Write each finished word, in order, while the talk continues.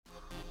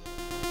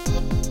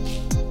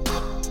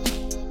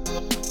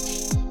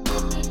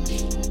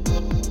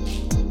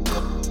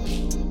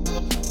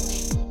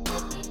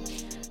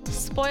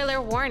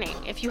Spoiler warning.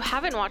 If you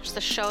haven't watched the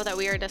show that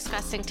we are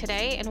discussing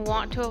today and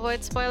want to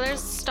avoid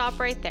spoilers, stop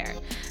right there.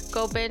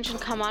 Go binge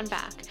and come on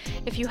back.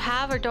 If you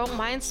have or don't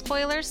mind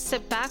spoilers,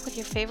 sit back with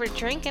your favorite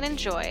drink and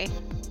enjoy.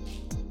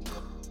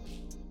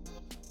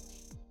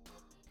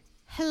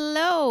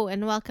 Hello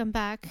and welcome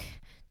back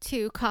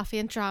to Coffee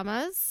and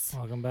Dramas.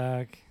 Welcome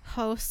back.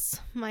 Hosts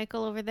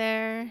Michael over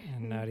there.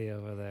 And Nadia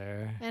over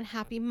there. And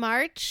happy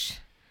March.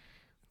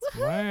 It's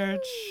Woohoo!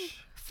 March.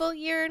 Full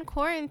year in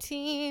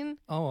quarantine.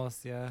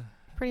 Almost, yeah.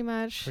 Pretty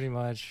much. Pretty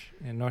much.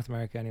 In North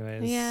America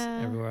anyways.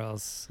 Yeah. Everywhere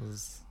else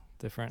was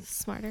different.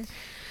 Smarter.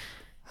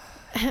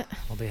 Well,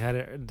 they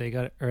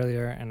got it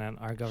earlier, and then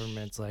our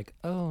government's like,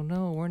 oh,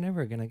 no, we're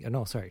never going to...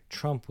 No, sorry.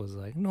 Trump was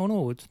like,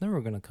 no, it's never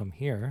going to come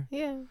here.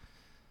 Yeah.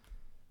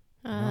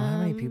 You know how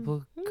many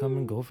people come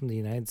and go from the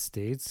United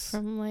States?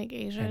 From like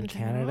Asia and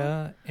general?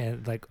 Canada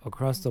and like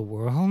across the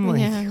world?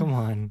 Like, Yeah. Come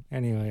on.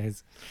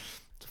 Anyways,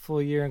 it's a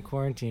full year in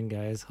quarantine,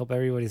 guys. Hope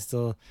everybody's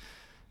still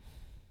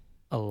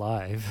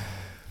alive.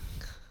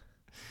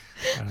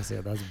 Honestly,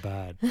 that's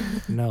bad.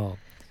 No.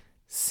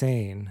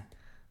 Sane.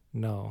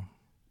 No.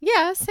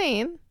 Yeah,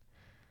 sane.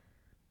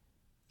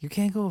 You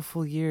can't go a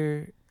full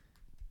year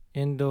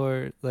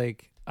indoor.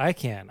 Like, I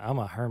can. I'm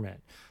a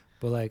hermit.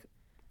 But like,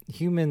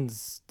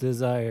 humans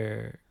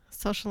desire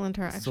Social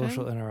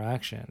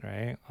interaction.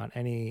 right? On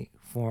any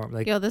form,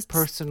 like Yo, this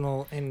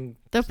personal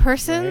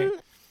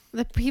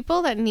the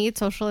people that need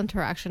social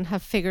interaction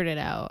have figured it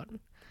out.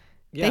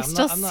 Yeah, They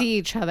still see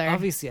each other.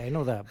 Obviously, I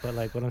know that, but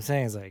like what I'm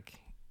saying is like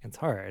it's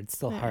hard. It's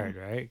still Yeah. hard,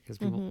 right? Because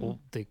people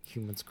think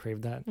humans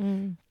crave that.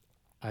 Mm.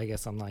 I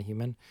guess I'm not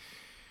human.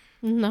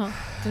 No,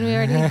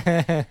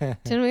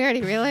 didn't we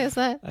already realize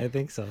that? I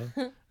think so.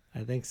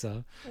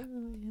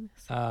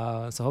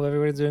 Oh, So hope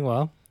everybody's doing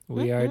well.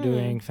 We are Mhm.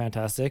 doing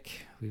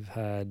fantastic. We've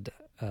had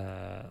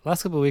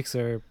last couple of weeks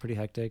are pretty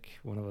hectic.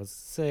 One of us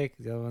sick,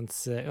 the other one's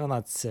sick. Well,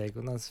 not sick.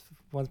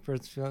 One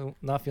person's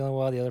not feeling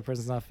well. The other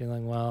person's not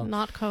feeling well.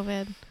 Not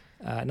COVID.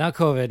 Not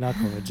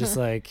COVID. Just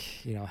like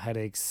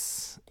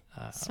headaches,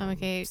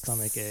 Stomach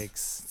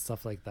aches.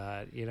 stuff like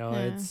that.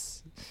 Yeah.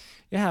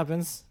 It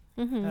happens.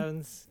 Mhm.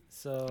 Happens.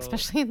 So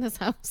Especially in this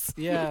house.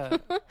 yeah.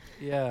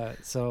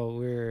 So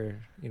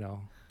we're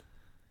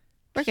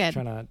We're good.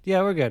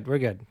 We're good. We're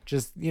good.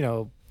 Just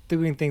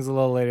doing things a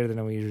little later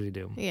than we usually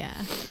do.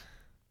 Yeah,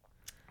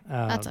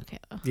 that's okay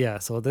though. Yeah.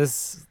 So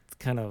this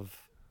kind of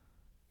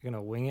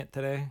gonna wing it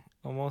today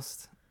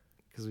almost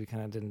because we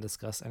kind of didn't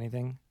discuss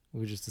anything.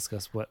 We just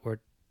discussed what we're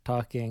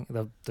talking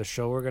the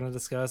show we're gonna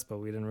discuss, but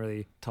we didn't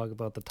really talk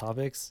about the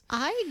topics.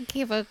 I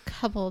gave a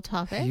couple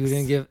topics. You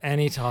didn't give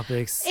any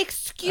topics.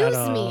 Excuse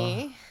at all.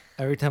 me.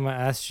 Every time I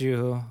asked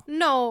you,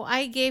 No,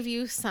 I gave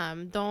you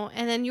some.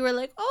 And then you were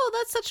like, "Oh,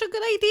 that's such a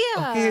good idea."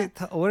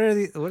 okay, what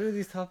are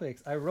these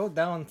topics? I wrote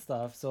down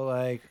stuff, so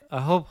like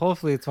I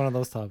hopefully it's one of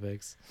those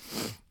topics.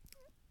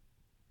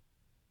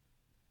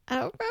 I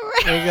don't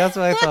remember. Like, that's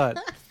what I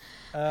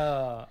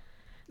thought.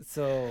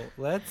 So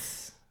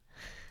let's.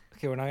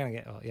 Okay, we're not gonna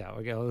get.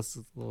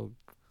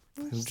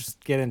 Let's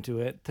just get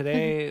into it.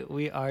 Today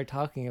we are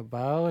talking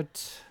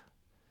about.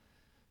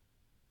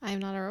 I'm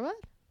not a robot.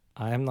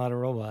 I am not a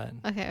robot.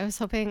 Okay, I was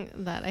hoping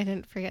that I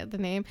didn't forget the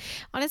name.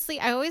 Honestly,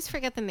 I always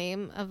forget the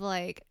name of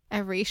like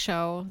every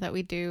show that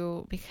we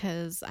do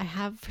because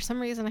for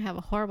some reason, I have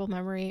a horrible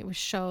memory with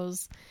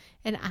shows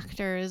and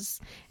actors'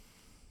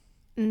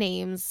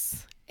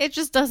 names. It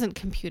just doesn't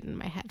compute in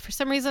my head. For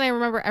some reason, I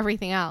remember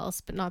everything else,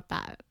 but not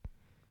that.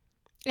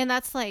 And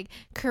that's like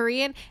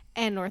Korean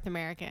and North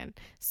American.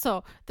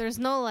 So there's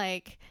no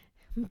like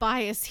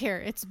bias here.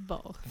 It's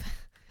both.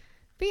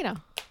 But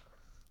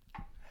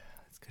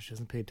She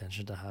doesn't pay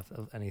attention to half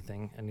of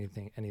anything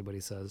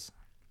anybody says,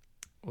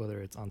 whether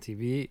it's on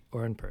TV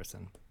or in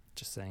person.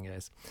 Just saying,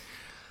 guys.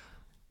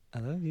 I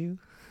love you.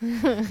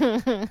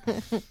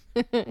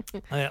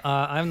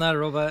 I'm not a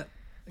robot.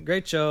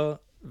 Great show.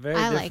 Very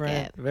I different.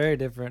 like it. Very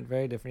different.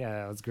 Very different.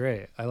 Yeah, it was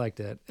great. I liked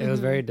it. It was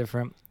very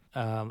different.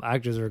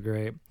 Actors were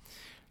great.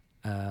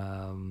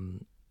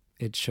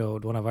 It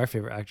showed one of our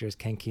favorite actors,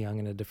 Kang Ki-young,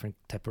 in a different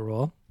type of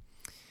role.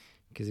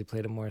 Because he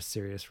played a more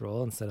serious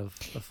role instead of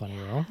a funny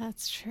role.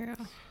 That's true.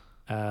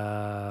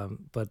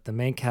 But the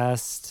main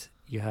cast,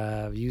 you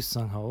have Yoo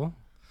Sung-ho,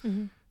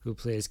 who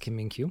plays Kim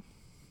Min-kyu.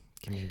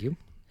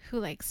 Who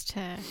likes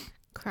to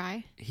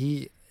cry?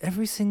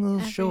 Every single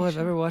show I've show.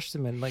 ever watched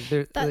him in,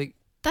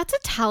 That's a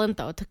talent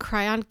though, to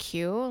cry on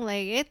cue.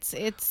 Like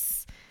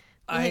it's.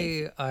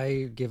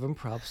 I give him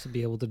props to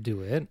be able to do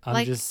it.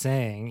 I'm just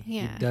saying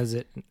he does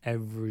it in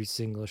every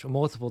single show,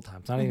 multiple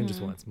times, not even just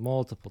once,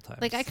 multiple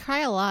times. Like I cry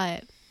a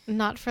lot.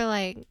 Not for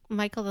like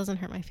Michael doesn't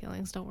hurt my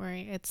feelings, don't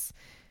worry. It's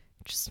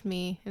just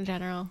me in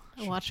general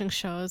watching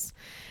shows.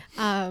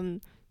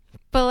 But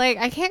like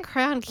I can't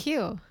cry on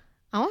cue.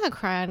 I want to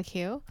cry on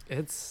cue.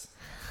 It's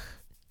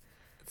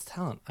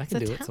talent. I can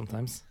do it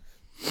sometimes.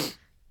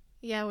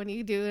 Yeah, when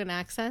you do an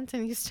accent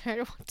and you start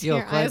wanting Yo,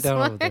 your quiet eyes down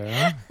more. over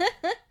there.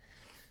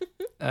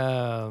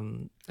 Huh?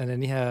 And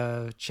then you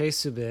have Chae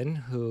Subin,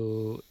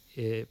 who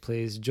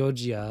plays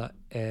Jojia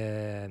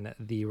and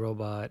the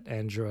robot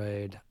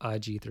android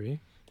IG3.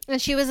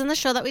 And she was in the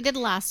show that we did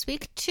last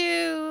week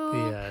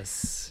too.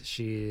 Yes,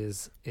 she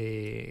is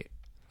a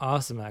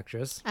awesome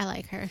actress. I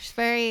like her. She's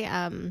very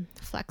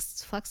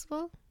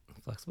flexible.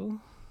 Flexible.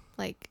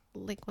 Like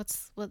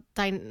what's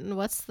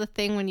the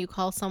thing when you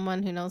call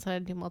someone who knows how to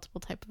do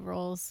multiple type of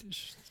roles?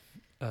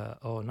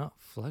 Not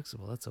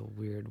flexible. That's a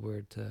weird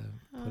word to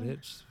put it.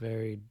 She's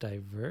very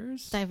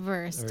diverse.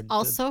 Diverse.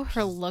 Also,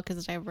 her look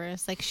is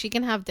diverse. Like she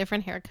can have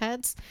different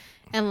haircuts,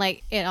 and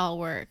like it all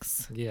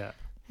works. Yeah.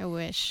 I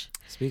wish.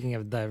 Speaking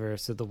of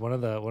diverse, so one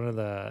of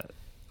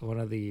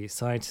the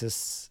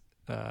scientists,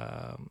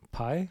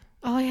 Pi.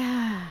 Oh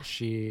yeah.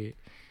 She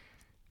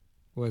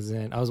was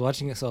in. I was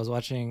watching it. So I was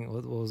watching.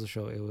 What was the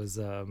show? It was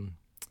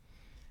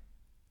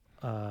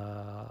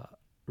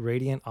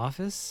Radiant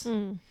Office.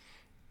 Mm.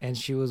 And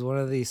she was one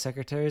of the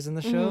secretaries in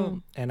the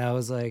show. And I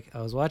was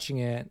watching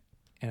it,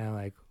 and I'm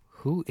like,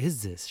 who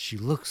is this? She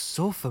looks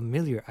so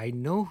familiar. I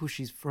know who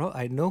she's from.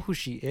 I know who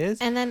she is.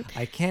 And then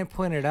I can't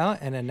point it out.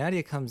 And then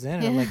Nadia comes in,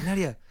 and I'm like,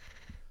 Nadia,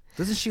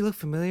 doesn't she look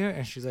familiar?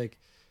 And she's like,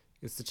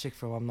 it's the chick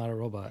from I'm Not a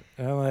Robot.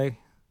 And I'm like,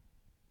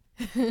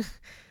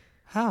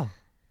 how?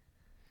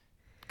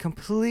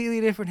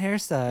 Completely different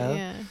hairstyle.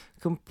 yeah.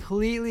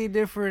 Completely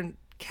different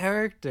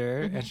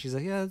character. And she's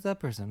like, yeah, it's that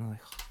person. I'm like,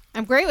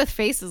 I'm great with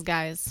faces,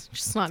 guys.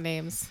 Just not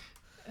names.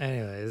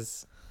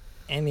 Anyways,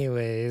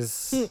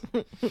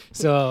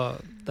 so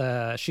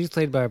she's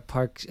played by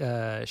Park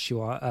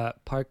Siwon.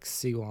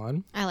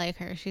 I like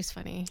her. She's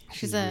funny.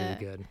 She's really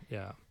good.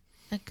 Yeah.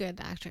 a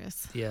good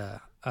actress. Yeah.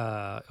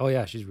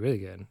 She's really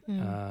good.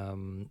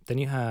 Then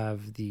you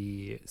have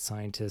the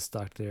scientist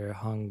Dr.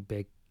 Hong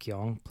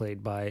Baek-kyung,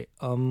 played by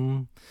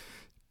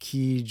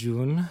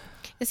Ki-jun.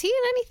 Is he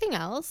in anything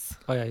else?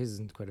 Oh yeah, he's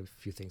in quite a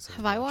few things.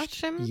 Have I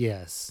watched him?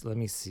 Yes. Let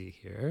me see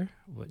here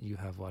what you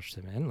have watched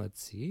him in.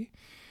 Let's see.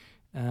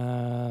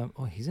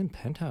 He's in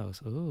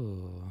Penthouse.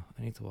 Oh,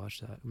 I need to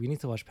watch that. We need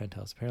to watch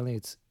Penthouse. Apparently,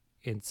 it's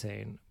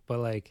insane. But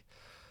like,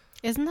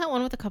 Isn't that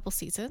one with a couple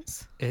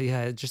seasons?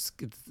 The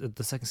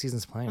second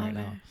season's playing right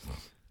now.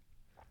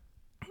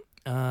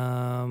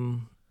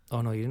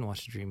 Oh no, you didn't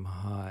watch Dream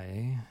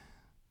High.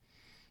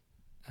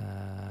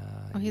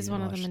 He's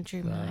one of them in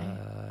Dream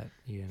High.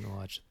 You didn't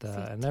watch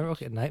that. And then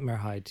Nightmare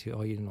High too.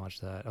 Oh, you didn't watch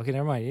that. Okay,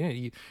 never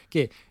mind.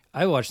 Okay,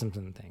 I watched some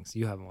things.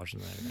 You haven't watched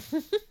them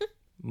anything.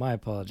 My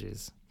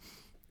apologies.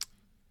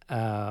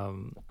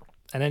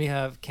 And then you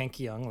have Kang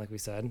Ki-young, like we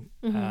said,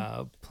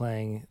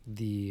 playing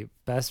the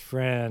best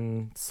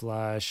friend /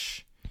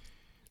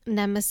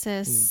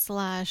 Nemesis /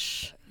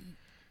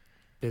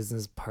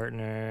 business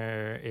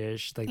partner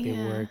ish. Like they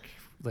work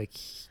like.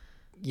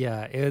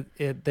 Yeah,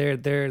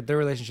 their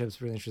relationship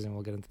is really interesting.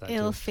 We'll get into that.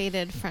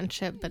 Ill-fated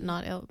friendship, but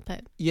not ill.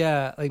 But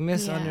yeah, like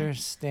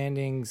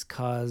misunderstandings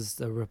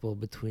caused a ripple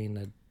between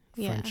the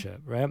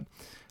friendship, right?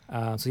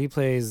 So he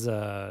plays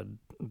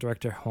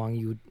director Hwang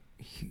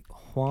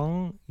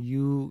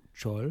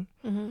Yu-chol,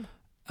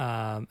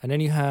 and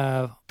then you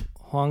have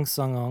Hwang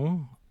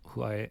Sung-ung,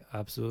 who I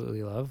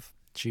absolutely love.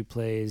 She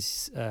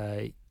plays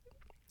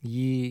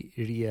Yi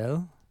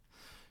Riel.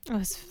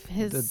 Oh,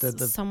 his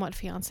somewhat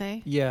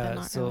fiance.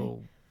 Yeah, so really.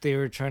 They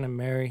were trying to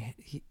marry.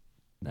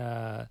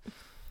 Power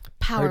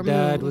her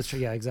dad move. was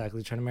trying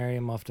to marry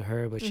him off to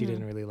her, but she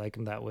didn't really like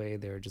him that way.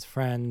 They were just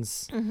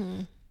friends,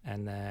 and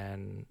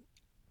then.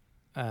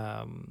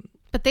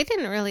 But they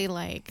didn't really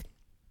like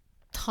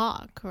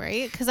talk,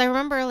 right? Because I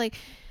remember like.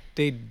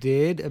 They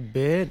did a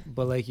bit,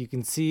 but like you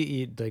can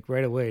see, like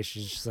right away,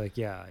 she's just like,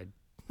 yeah.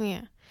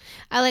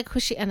 I like who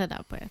she ended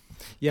up with.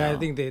 Yeah, I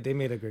think they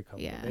made a great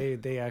couple. Yeah.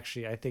 They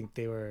actually, I think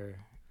they were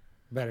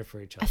better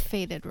for each other. A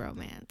faded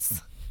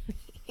romance.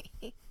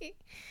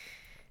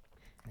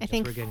 I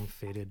think we're getting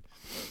faded.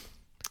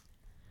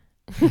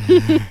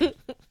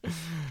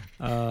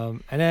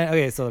 And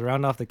then so to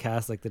round off the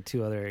cast, like the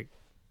two other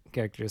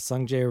characters,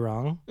 Sung Jae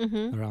Rong,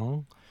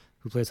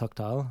 who plays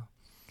Hoktal,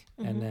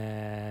 and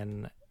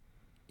then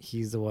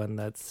he's the one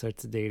that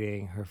starts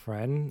dating her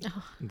friend,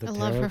 the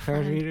tarot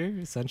card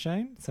reader,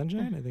 Sunshine. I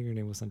think her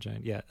name was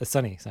Sunshine. Yeah,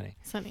 Sunny.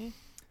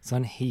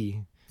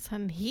 Sunhee,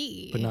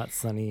 but not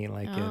Sunny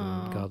like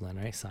in Goblin,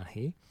 right?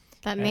 Sunhee.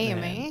 That name,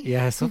 eh?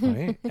 Yeah, it's so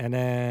funny. And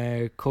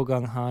then Ko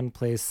Gang Han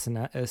plays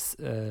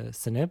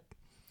Sanip.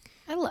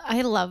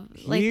 I love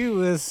like he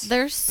was.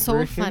 They're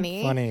so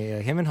funny.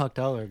 Funny. Him and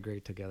Hoktal are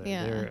great together.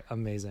 Yeah. They're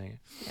amazing.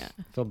 Yeah.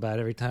 I felt bad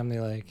every time they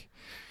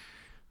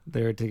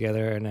were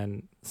together, and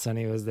then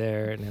Sunny was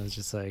there, and it was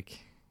just like,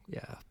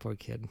 yeah, poor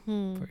kid.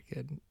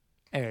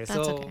 Anyway,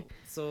 so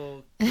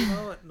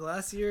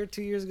last year,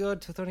 2 years ago,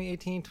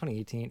 2017.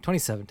 2018,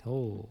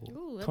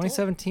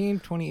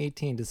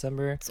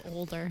 December. It's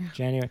older.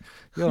 January.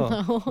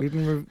 Yo, we've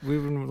been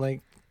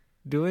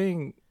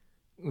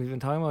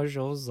talking about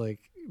shows like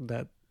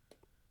that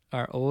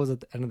are always at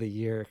the end of the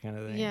year kind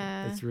of thing.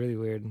 Yeah, it's really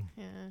weird.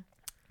 Yeah.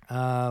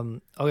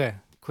 Okay.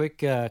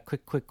 Quick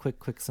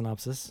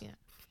synopsis. Yeah.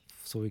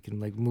 So we can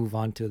move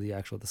on to the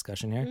actual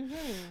discussion here.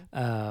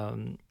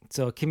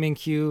 So Kim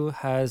Min-kyu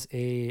has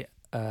a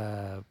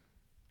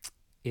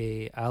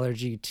a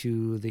allergy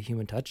to the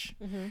human touch.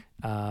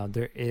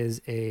 There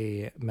is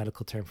a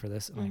medical term for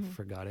this, and I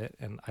forgot it,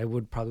 and I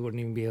wouldn't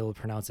even be able to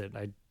pronounce it.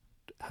 I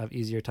have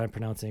easier time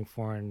pronouncing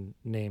foreign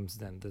names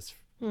than this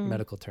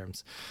medical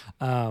terms.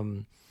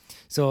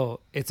 So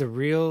it's a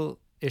real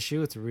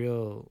issue. It's a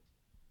real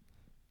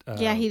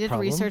yeah, he did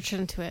problem. research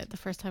into it the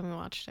first time we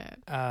watched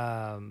it.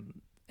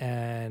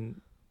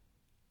 And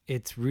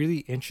it's really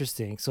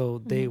interesting.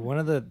 So they one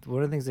of the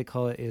things they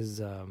call it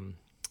is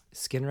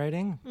skin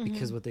writing,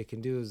 because what they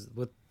can do is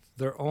with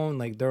their own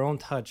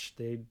touch,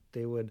 they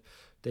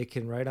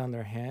can write on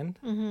their hand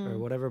or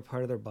whatever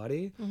part of their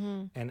body,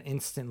 and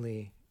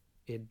instantly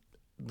it,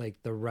 like,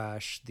 the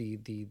rash, the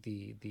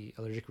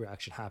allergic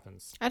reaction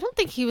happens. I don't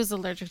think he was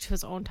allergic to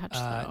his own touch,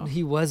 though.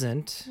 He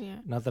wasn't. Yeah.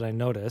 Not that I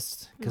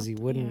noticed, because he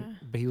wouldn't. Yeah.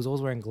 But he was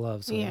always wearing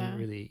gloves, so Yeah.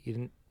 he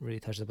didn't really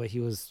touch it. But he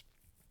was,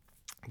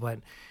 but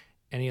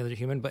any other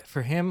human. But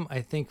for him, I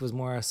think it was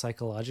more a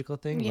psychological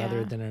thing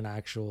rather than an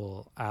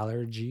actual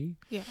allergy.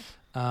 Yeah.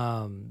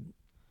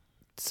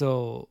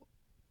 So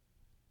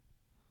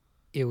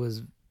it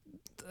was.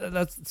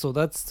 So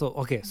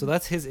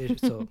that's his issue.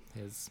 So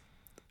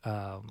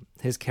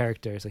his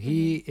character. So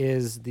he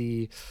is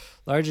the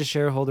largest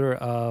shareholder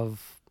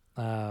of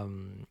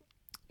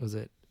was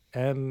it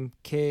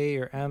MK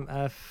or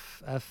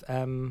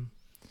MFFM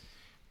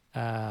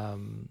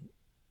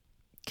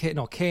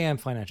KM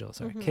Financial,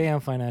 sorry. KM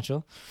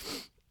Financial.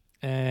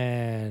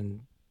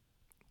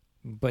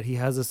 But he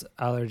has this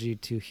allergy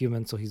to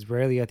humans, so he's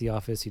rarely at the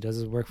office. He does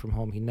his work from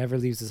home. He never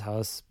leaves his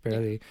house,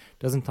 barely.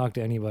 Doesn't talk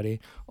to anybody.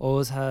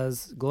 Always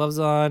has gloves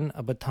on,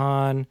 a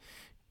baton,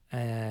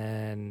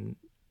 and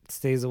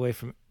stays away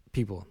from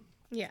people.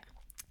 Yeah.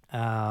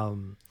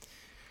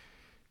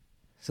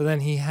 So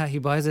then he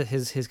buys it.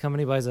 His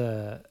company buys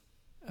a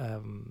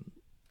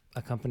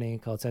company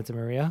called Santa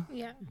Maria.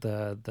 Yeah.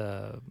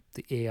 The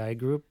AI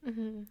group,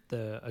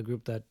 a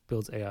group that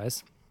builds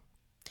AIs.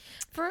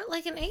 For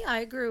like an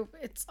AI group,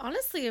 it's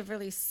honestly a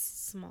really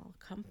small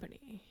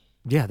company.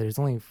 Yeah, there's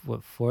only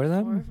four of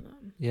them? 4 of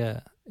them. Yeah,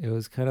 it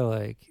was kind of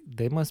like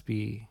they must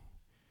be.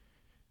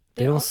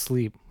 They don't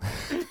sleep.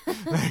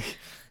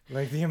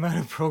 like the amount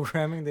of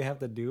programming they have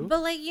to do.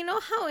 But like, you know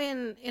how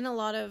in a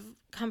lot of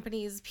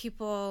companies,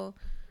 people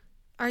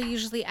are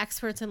usually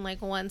experts in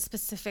like one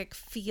specific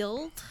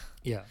field.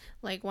 Yeah.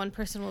 Like one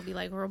person will be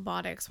like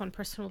robotics, one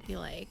person will be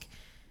like.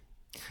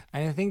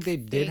 I think they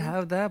did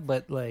have that,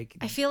 but like.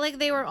 I feel like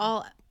they were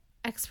all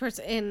experts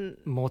in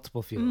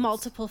multiple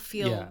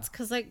fields.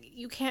 Because like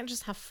you can't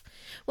just have.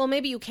 Well,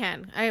 maybe you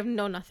can. I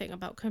know nothing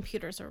about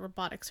computers or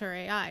robotics or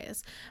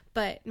AIs,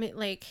 but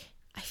like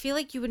I feel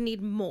like you would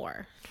need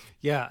more.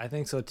 Yeah, I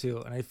think so too,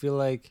 and I feel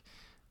like.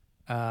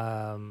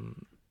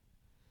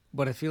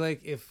 But I feel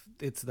like if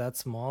it's that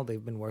small,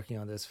 they've been working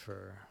on this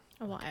for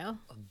a while,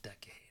 a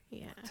decade,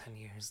 10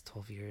 years,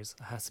 12 years.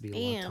 It has to be a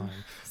long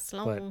time. It's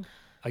long. But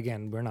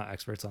again, we're not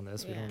experts on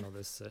this. We don't know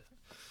this.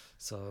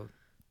 So,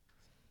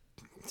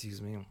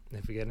 excuse me.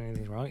 If we get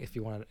anything wrong, if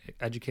you want to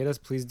educate us,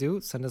 please do.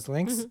 Send us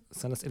links.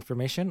 Send us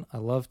information. I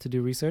love to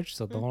do research,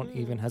 so don't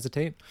even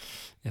hesitate.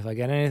 If I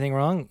get anything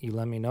wrong, you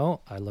let me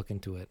know. I look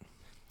into it.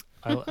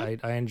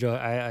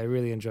 I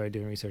really enjoy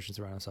doing research and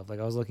surrounding stuff. Like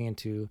I was looking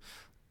into,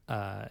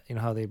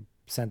 how they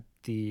sent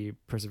the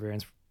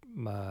Perseverance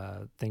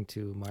thing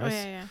to Mars. Oh,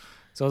 yeah.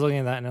 So I was looking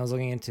at that, and I was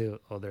looking into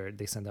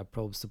they send out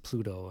probes to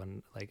Pluto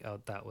and like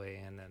out that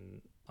way, and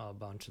then a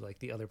bunch of like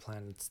the other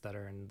planets that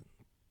are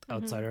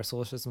outside our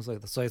solar system. So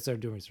I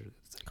started doing research.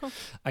 Cool.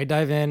 I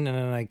dive in and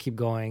then I keep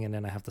going, and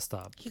then I have to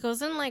stop. He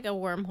goes in like a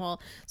wormhole.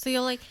 So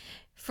you'll like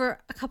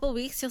for a couple of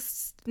weeks you'll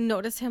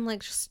notice him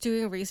like just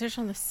doing research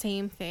on the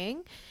same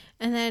thing,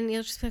 and then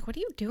you'll just be like, "What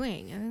are you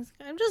doing?" And it's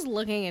like, I'm just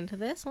looking into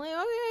this. I'm like,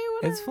 okay,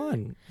 whatever.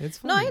 It's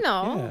fun. No, I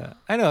know. Yeah,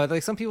 I know.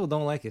 Like some people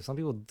don't like it. Some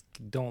people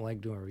don't like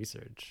doing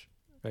research.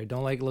 Right,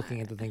 don't like looking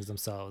into things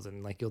themselves,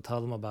 and like you'll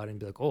tell them about it and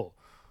be like, "Oh,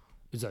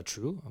 is that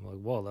true?" I'm like,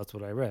 "Well, that's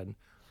what I read."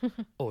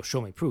 "Oh,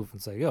 show me proof."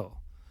 It's like, "Yo,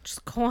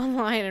 just go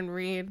online and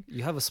read."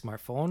 You have a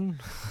smartphone?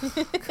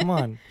 Come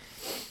on,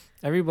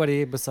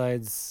 everybody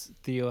besides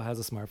Theo has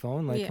a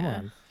smartphone. Like,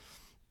 come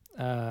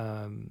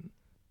on.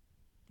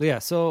 Yeah.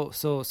 So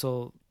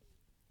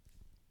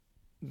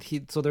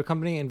their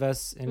company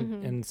invests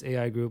in this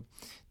AI group.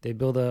 They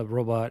build a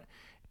robot.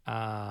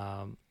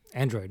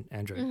 Android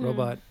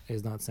robot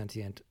is not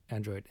sentient.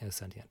 Android is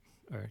sentient,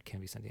 or can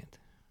be sentient.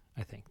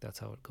 I think that's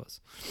how it goes.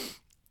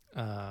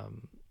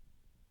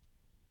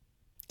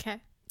 Okay.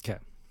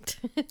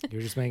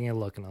 You're just making it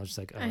look, and I was just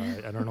like,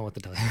 I don't know what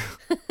to tell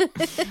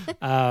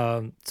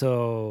you.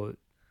 So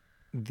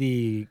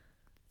the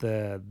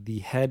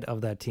head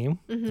of that team,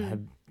 the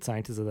head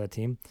scientist of that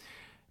team,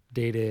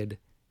 dated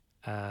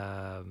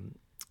Gia.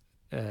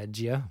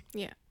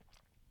 Yeah.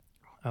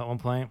 At one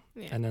point,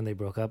 and then they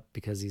broke up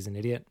because he's an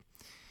idiot.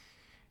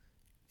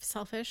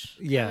 Selfish.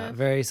 Yeah,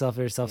 very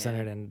selfish,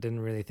 self-centered, and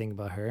didn't really think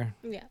about her.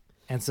 Yeah.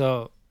 And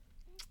so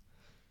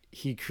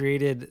he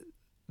created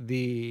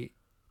the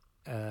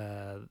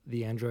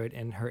android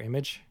in her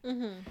image.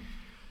 And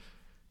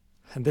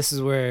this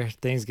is where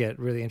things get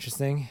really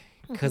interesting,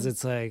 because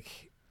it's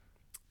like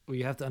what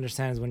you have to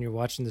understand is when you're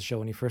watching the show,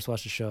 when you first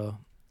watch the show,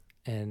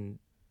 and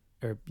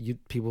or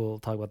people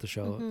talk about the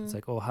show, it's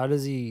like, oh, how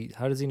does he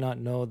not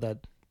know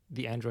that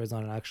the android's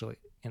not actually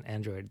an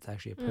android? It's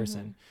actually a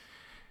person.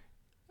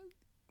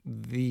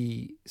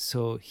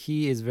 So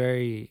he's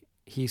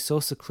so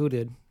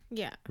secluded.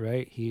 Yeah.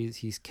 Right.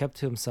 He's kept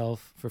to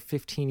himself for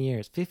 15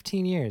 years.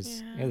 15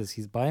 years. Yeah.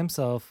 He's by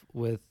himself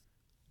with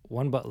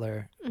one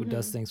butler who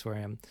does things for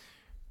him.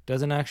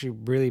 Doesn't actually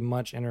really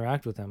much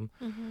interact with him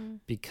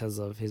because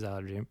of his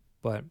allergy.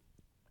 But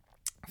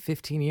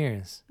 15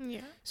 years.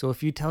 Yeah. So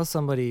if you tell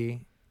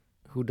somebody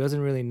who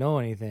doesn't really know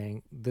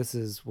anything, this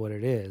is what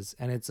it is,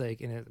 and it's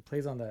like, and it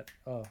plays on that.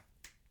 Oh,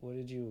 what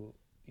did you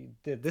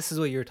did? This is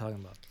what you're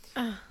talking about.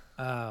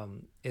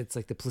 It's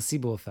like the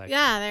placebo effect.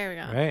 Yeah, there we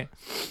go. Right.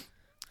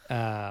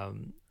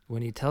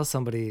 When you tell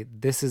somebody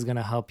this is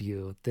gonna help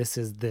you, this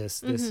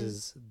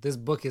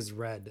book is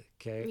red.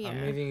 Okay, Yeah.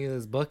 I'm giving you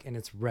this book, and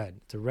it's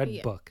red. It's a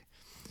red book,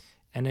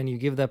 and then you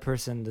give that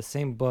person the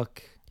same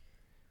book,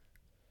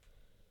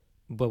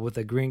 but with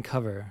a green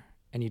cover,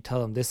 and you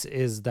tell them this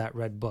is that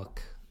red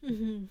book.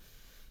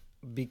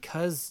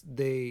 Because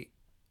they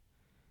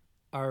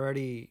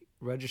already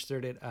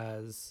registered it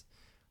as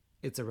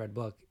it's a red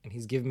book, and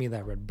he's giving me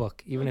that red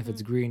book, even if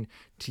it's green.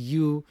 To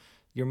you,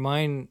 your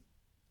mind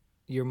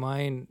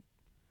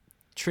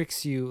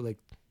tricks you like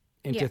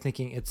into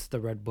thinking it's the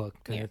red book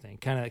kind of thing.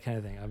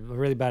 I'm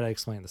really bad at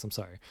explaining this. I'm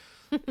sorry.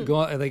 Go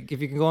on, like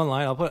if you can go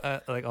online,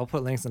 I'll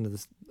put links into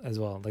this as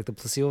well. Like the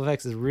placebo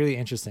effects is really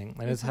interesting,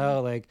 and it's how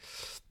like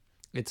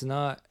it's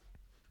not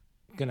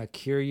gonna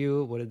cure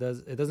you. What it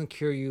doesn't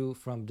cure you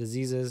from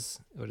diseases.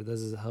 What it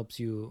does is it helps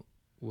you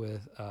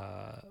with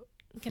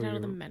get out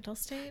of the mental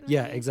state.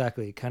 Yeah,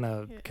 exactly. Kind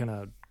of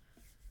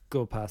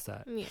go past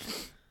that. Yeah.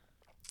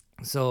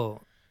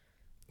 So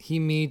he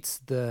meets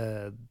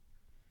the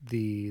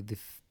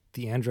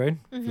android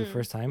for the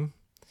first time,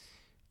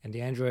 and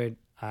the android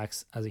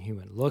acts as a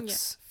human,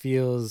 looks,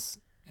 feels,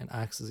 and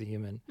acts as a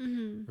human,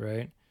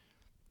 right?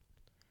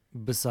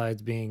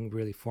 Besides being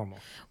really formal.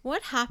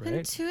 What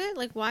happened to it?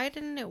 Like, why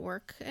didn't it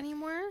work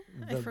anymore?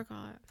 I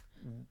forgot.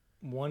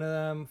 One of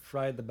them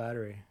fried the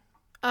battery.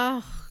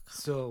 Oh.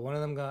 So one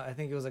of them got, I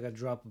think it was like a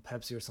drop of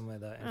Pepsi or something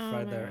like that, and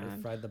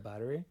it fried the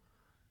battery.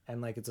 And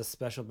like it's a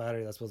special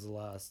battery that's supposed to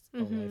last a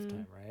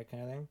lifetime, right?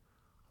 Kind of thing.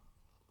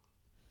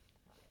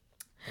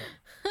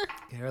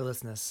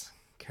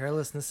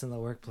 Carelessness in the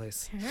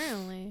workplace.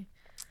 Apparently.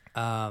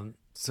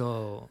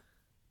 So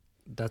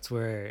that's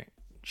where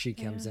she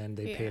comes in.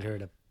 They paid her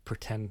to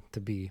pretend to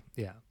be,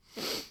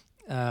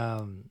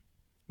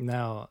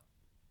 now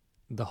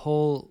the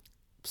whole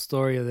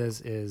story of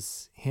this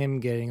is him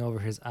getting over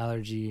his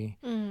allergy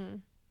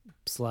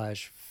 /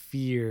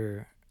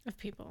 fear of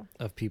people.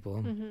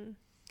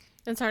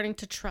 And starting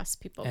to trust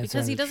people,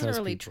 because he doesn't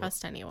really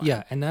trust anyone.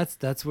 Yeah, and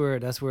that's where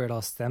it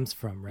all stems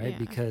from, right?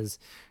 Because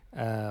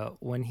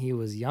when he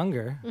was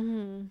younger,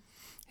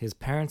 his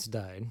parents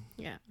died.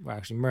 Yeah, were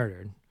actually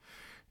murdered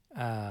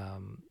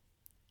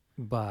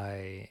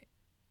by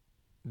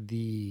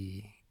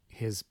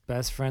his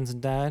best friend's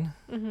dad.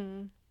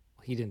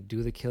 He didn't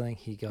do the killing.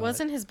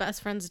 Wasn't his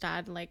best friend's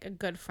dad like a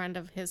good friend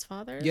of his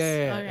father's?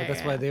 Yeah. Okay,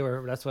 that's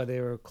why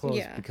they were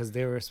close, because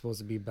they were supposed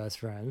to be best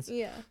friends.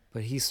 Yeah.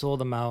 But he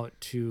sold him out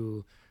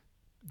to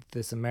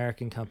this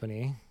American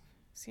company.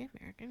 Is he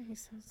American? He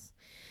says,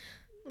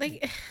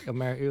 like, I'm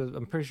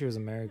pretty sure he was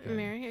American.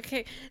 American.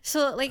 Okay,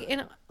 so like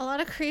in a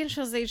lot of Korean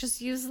shows, they just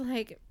use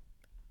like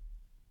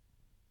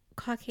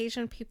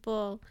Caucasian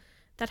people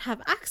that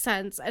have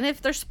accents, and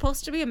if they're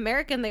supposed to be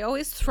American, they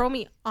always throw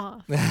me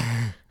off.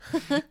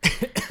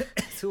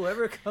 It's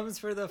whoever comes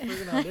for the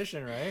freaking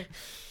audition, right?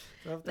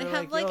 So they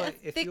have like a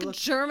thick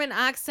German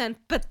accent,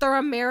 but they're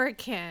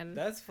American.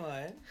 That's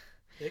fine.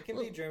 They can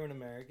be German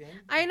American.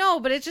 I know,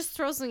 but it just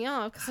throws me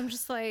off because I'm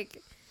just like.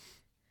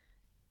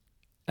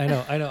 I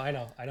know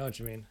what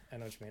you mean. They're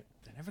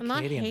never I'm Canadian.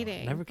 Not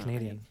hating. Never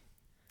Canadian.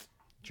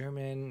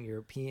 German,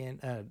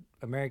 European,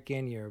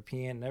 American,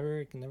 European,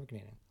 never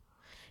Canadian.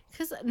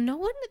 Because no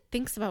one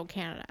thinks about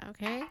Canada,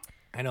 okay?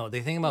 I know.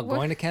 They think about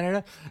going to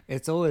Canada.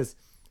 It's always,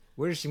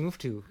 where did she move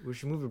to? Where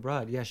she moved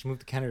abroad? Yeah, she moved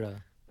to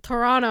Canada.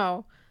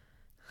 Toronto,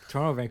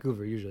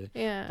 Vancouver, usually.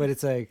 Yeah. But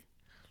it's like,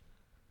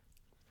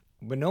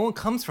 but no one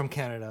comes from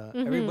Canada.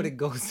 Everybody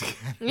goes to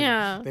Canada.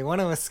 Yeah. They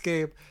want to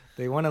escape.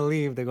 They want to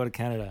leave. They go to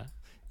Canada.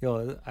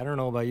 Yo, I don't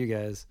know about you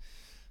guys,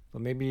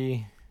 but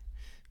maybe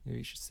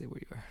you should say where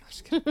you are.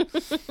 Just kidding.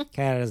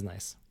 Canada's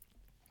nice.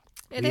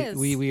 It is.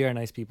 We are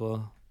nice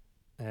people.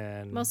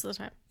 And most of the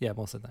time. Yeah,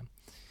 most of the time.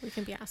 We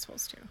can be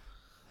assholes too.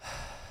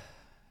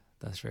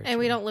 That's very And true.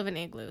 we don't live in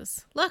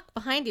igloos. Look,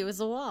 behind you is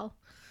a wall.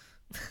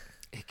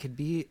 It could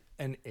be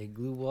an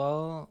igloo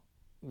wall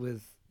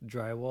with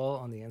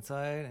drywall on the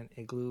inside and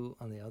igloo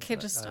on the outside. Okay,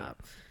 just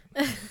stop.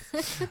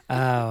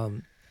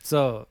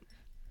 So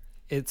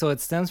it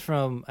stems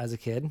from, as a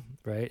kid,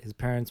 right? His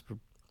parents were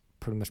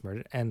pretty much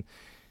murdered, and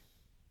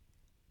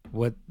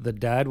what the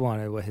dad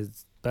wanted, what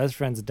his best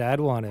friend's dad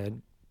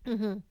wanted,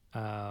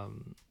 or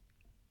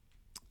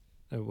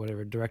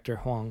whatever, director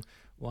Huang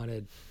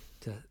wanted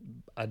to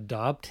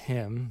adopt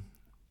him,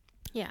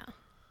 Yeah.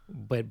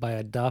 but by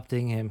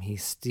adopting him, he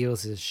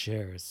steals his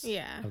shares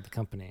Yeah. of the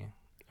company,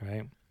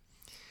 right?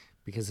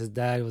 Because his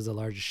dad was the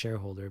largest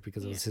shareholder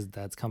because it was his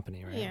dad's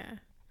company, right? Yeah.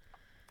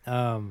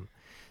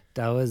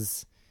 That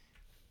was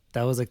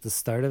like the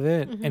start of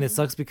it, and it Mhm.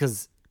 sucks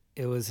because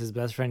it was his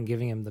best friend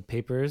giving him the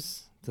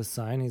papers to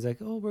sign. He's like,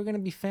 "Oh, we're gonna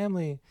be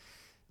family,"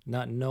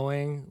 not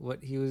knowing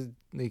what he was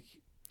like.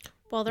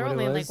 Well, they're What it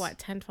only like was? what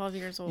 10, 12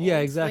 years old. Yeah,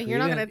 Like, exactly. you're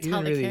He not didn't- gonna he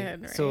tell didn't the really,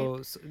 kid,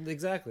 right? so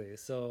exactly.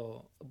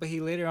 So, but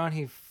he later on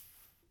he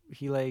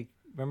like,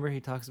 remember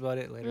he talks about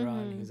it later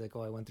on. Mhm. He's like,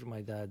 "Oh, I went through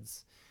my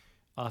dad's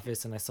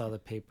office and I saw the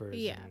papers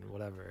Yeah. and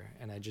whatever,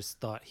 and I just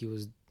thought he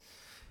was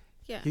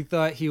Yeah. he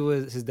thought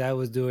his dad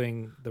was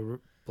doing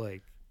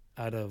like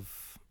out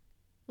of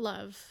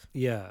Love.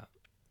 yeah,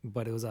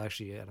 but it was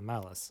actually out of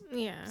malice."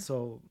 Yeah.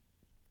 So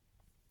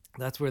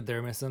that's where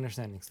their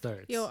misunderstanding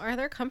starts. Yo, are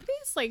there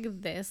companies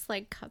like this,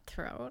 like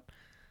cutthroat?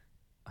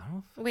 I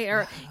don't Wait,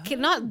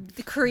 not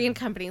the Korean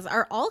companies.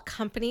 Are all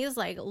companies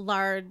like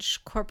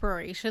large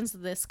corporations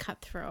this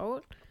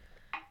cutthroat?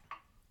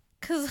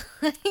 Cause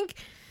like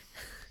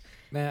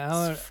man,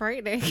 I would, it's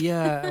frightening.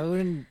 yeah, I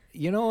wouldn't.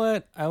 You know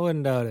what? I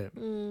wouldn't doubt it.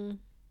 Mm.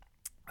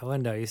 I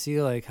wouldn't doubt. You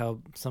see, like how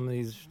some of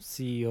these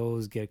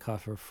CEOs get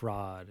caught for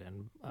fraud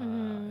and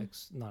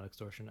not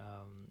extortion.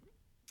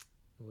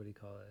 What do you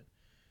call it?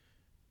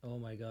 Oh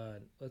my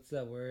God, what's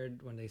that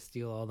word when they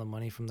steal all the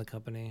money from the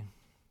company?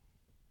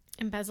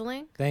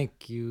 Embezzling?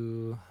 Thank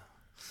you.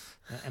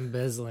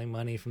 Embezzling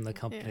money from the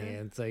company.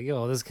 Yeah. It's like,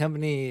 yo, this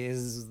company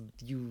is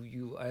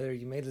you either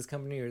you made this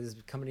company or this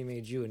company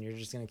made you, and you're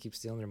just gonna keep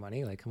stealing their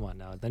money. Like, come on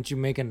now, don't you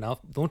make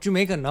enough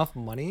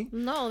money?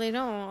 No, they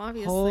don't,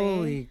 obviously.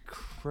 Holy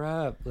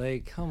crap,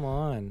 like, come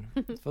on.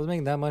 If I was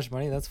making that much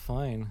money, that's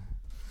fine.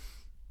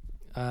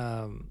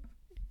 Sorry,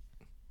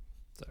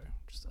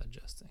 just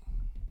adjusting.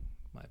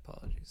 My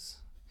apologies.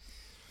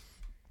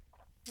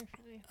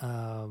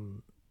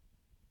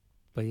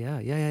 But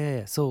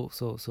yeah. So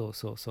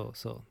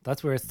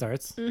that's where it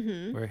starts.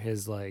 Mm-hmm. Where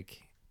his,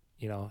 like,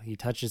 he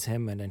touches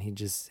him, and then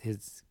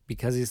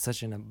because he's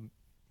such in a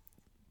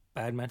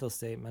bad mental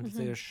state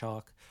of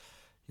shock.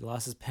 He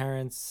lost his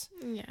parents.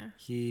 Yeah.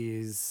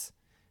 He's,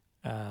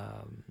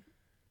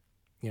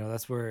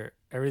 that's where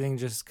everything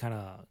just kind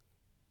of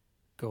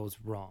goes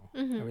wrong.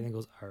 Mm-hmm. Everything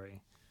goes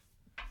awry.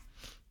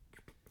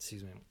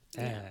 Excuse me.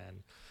 Yeah.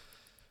 And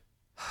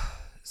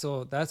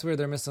so that's where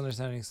their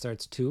misunderstanding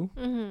starts too.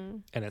 Mm-hmm.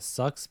 And it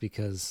sucks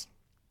because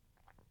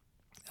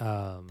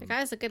The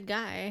guy's a good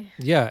guy.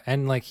 yeah,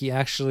 and like he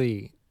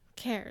actually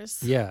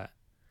Cares. yeah,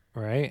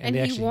 right? And they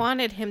he actually,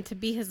 wanted him to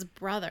be his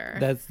brother.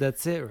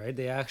 that's it, right?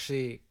 They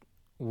actually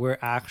were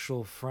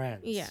actual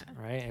friends. Yeah.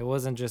 Right? It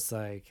wasn't just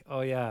like, oh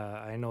yeah,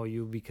 I know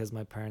you because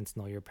my parents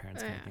know your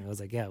parents kind of Yeah. thing. It was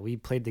like, yeah, we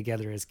played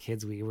together as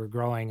kids. We were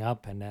growing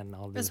up, and then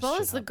all this As well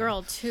shit as the happened.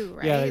 girl too,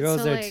 right? Yeah, the girl's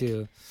So, there like,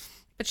 too.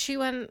 But she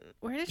went.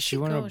 Where did She she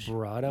went go?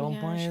 abroad at one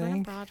point, she I went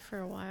think. abroad for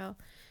a while.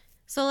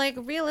 So, like,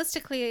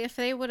 realistically, if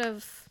he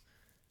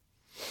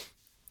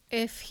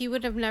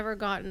would have never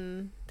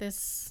gotten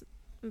this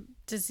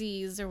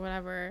disease or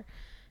whatever,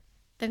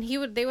 then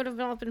they would have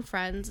all been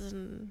friends.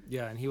 And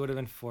Yeah, and he would have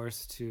been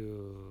forced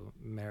to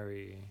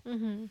marry.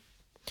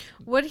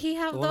 would he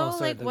have Well, no, though?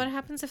 sorry, Like, what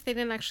happens if they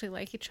didn't actually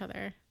like each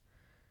other?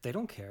 They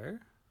don't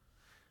care.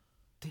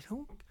 They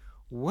don't.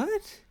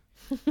 What?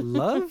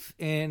 Love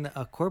in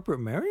a corporate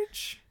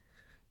marriage?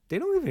 They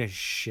don't give a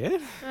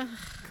shit.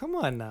 Come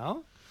on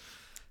now.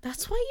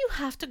 That's why you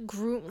have to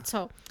groom.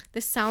 So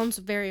this sounds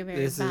very,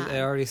 very bad. It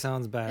already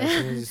sounds bad as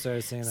soon as you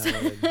started saying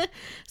that word.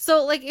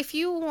 So, like, if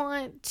you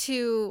want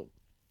to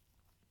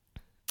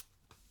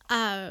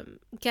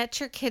get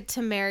your kid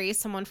to marry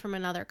someone from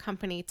another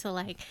company to,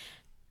 like,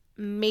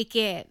 make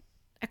it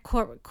a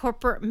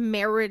corporate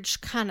marriage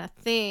kind of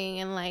thing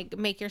and, like,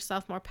 make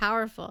yourself more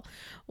powerful,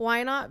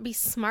 why not be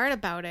smart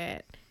about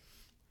it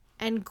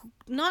and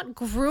not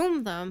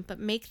groom them, but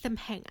make them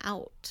hang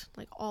out,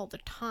 like, all the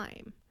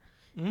time,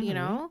 you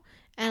know?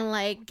 And,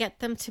 like, get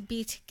them to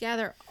be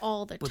together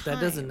all the But time.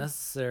 that doesn't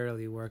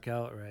necessarily work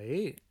out,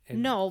 right?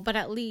 No, but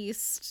at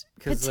least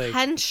 'Cause, like-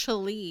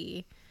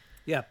 potentially.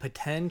 Yeah,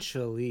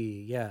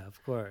 potentially. Yeah,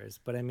 of course.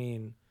 But I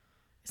mean,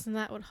 Isn't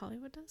that what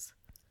Hollywood does?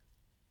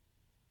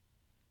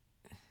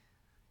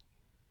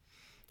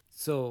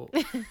 so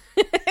I'm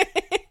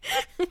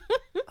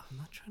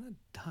not trying to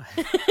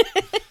die.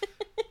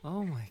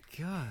 Oh my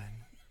god.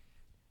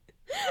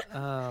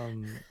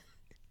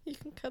 You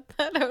can cut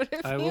that out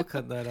if I you will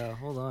cut that out.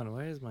 Hold on.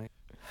 Where is my?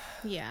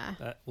 Yeah.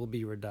 That will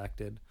be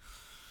redacted.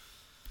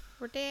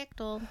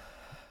 Redactyl.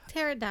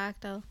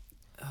 Pterodactyl.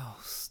 Oh,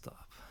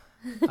 stop.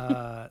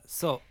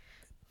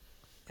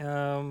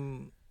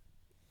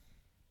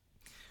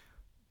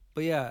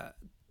 But yeah,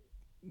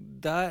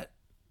 that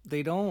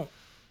they don't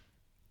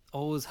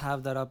always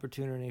have that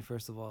opportunity,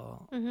 first of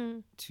all,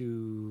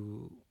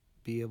 to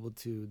be able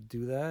to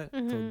do that,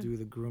 to do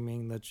the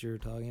grooming that you're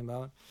talking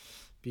about,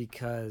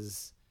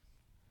 because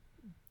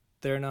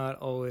they're not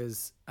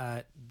always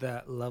at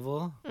that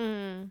level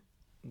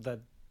that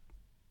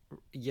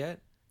yet.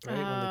 right?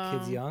 When the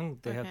kid's Oh, young,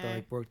 they have to okay.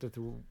 like work their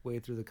way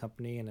through the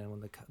company, and then when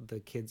the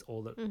kid's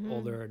Mhm.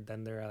 older,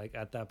 then they're like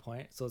at that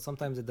point. So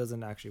sometimes it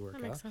doesn't actually work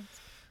That makes out. sense.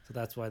 So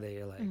that's why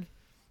they like. Mm.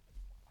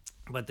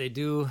 But they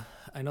do.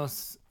 I know.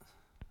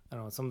 I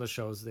don't know. Some of the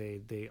shows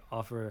they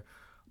offer.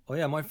 Oh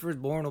yeah, my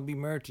firstborn will be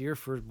married to your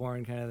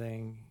firstborn, kind of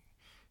thing.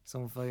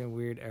 Some fucking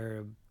weird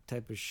Arab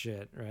type of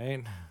shit,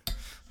 right?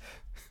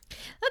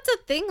 That's a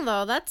thing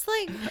though. That's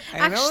like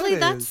I know actually it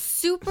that's is.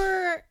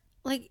 super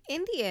like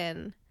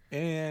Indian.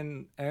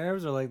 And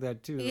Arabs are like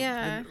that too.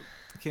 Yeah.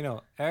 Okay,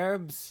 no,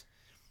 Arabs.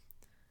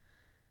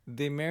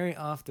 They marry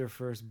off their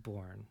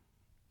firstborn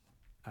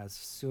as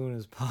soon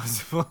as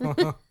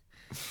possible.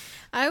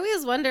 I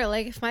always wonder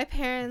like if my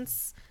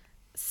parents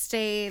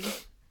stayed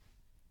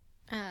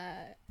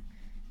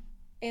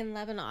in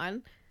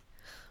Lebanon,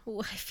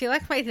 I feel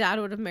like my dad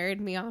would have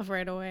married me off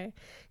right away.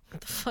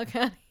 Get the fuck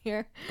out of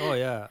here. Oh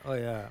yeah.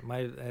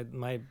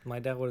 My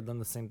dad would have done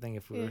the same thing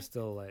if we Yeah. were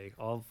still like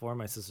all four of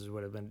my sisters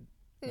would have been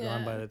gone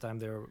Yeah. by the time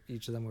they were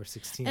each of them were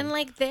 16. And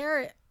like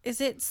there is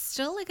it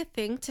still like a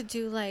thing to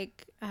do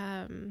like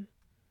oh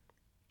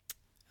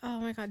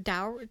my god,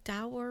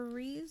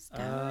 dowries?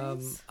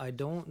 I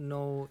don't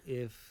know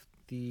if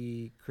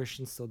the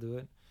Christians still do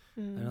it.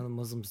 I know the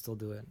Muslims still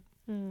do it,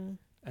 Mm.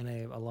 and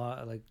a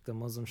lot like the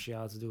Muslim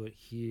Shiites do it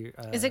here.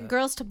 Is it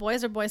girls to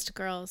boys or boys to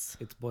girls?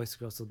 It's boys to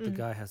girls, so the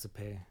guy has to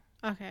pay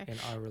Okay. in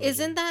our religion.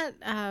 Isn't that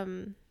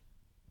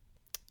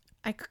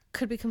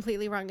could be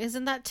completely wrong.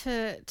 Isn't that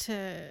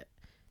to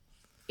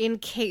in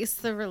case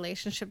the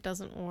relationship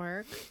doesn't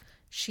work,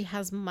 she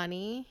has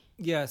money?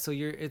 Yeah, so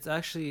it's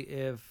actually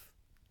if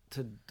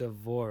to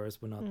divorce,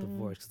 but not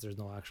divorce because there's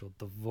no actual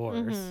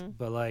divorce.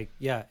 But like,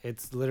 yeah,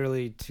 it's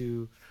literally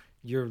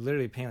you're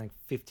literally paying like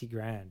 50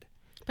 grand.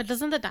 But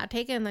doesn't the dad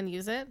take it and then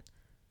use it?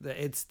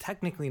 It's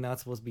technically not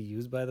supposed to be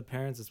used by the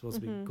parents. It's supposed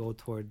to be go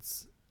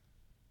towards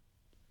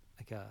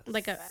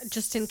like a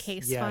just in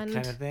case fund fund.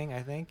 kind of thing.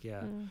 I think,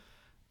 yeah.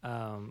 But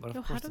Yo, of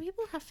how course do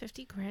people have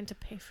 50 grand to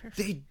pay for?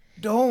 they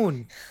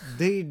don't.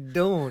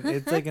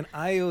 It's like an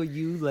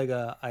IOU,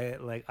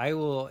 I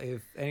will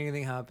if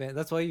anything happens.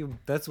 That's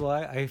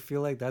why I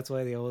feel like that's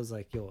why they always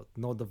like, yo,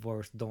 no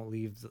divorce, don't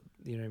leave.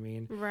 You know what I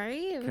mean?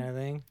 Right. Kind of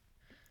thing.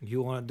 If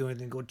you want to do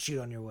anything, go cheat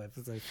on your wife.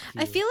 It's like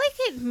I feel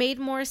like it made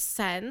more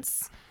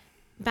sense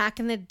back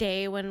in the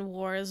day when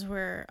wars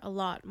were a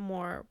lot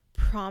more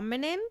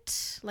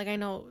prominent. Like I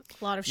know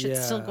a lot of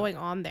shit's still Yeah. going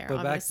on there, but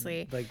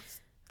obviously. back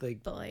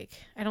But like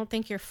I don't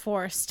think you're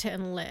forced to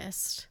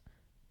enlist.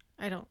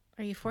 Are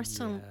you forced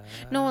to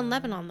No, in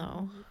Lebanon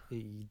though.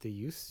 They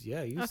used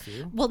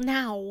to. Well,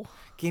 now.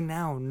 Okay,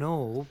 now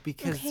no,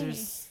 because Okay.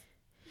 there's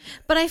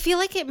But I feel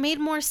like it made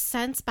more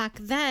sense back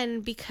then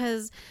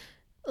because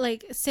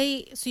like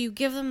say so you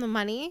give them the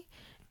money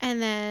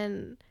and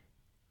then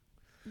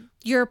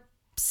your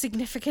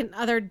significant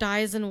other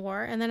dies in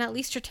war and then at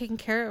least you're taken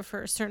care of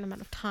for a certain amount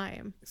of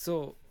time.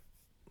 so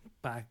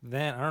back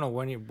then. I don't know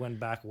when you went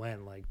back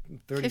when, like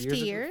 30 50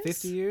 years. years?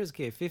 50 years?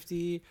 Okay,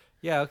 50.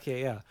 Yeah,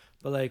 okay, yeah.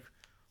 But like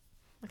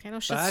Like I know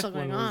shit's back still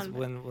going on. but-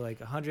 when like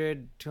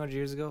 100, 200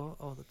 years ago.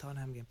 Oh, the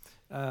Tottenham game.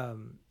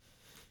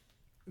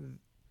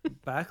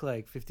 Back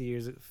like 50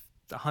 years,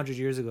 100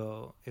 years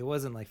ago, it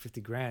wasn't like 50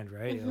 grand,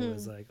 right? It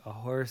was like a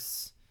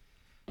horse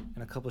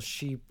and a couple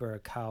sheep or a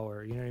cow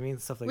or, you know what I mean?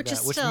 Stuff like Which that,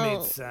 is which still-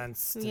 made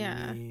sense to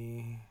yeah.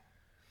 me.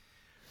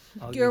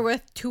 I'll You're give-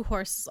 with 2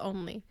 horses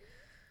only.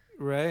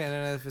 right? And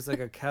then if it's like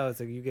a cow,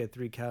 it's like you get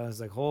 3 cows.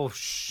 It's like, oh,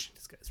 this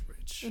guy's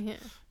rich, Yeah.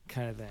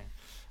 kind of thing.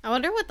 I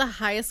wonder what the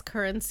highest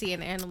currency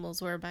in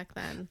animals were back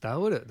then. That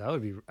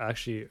would be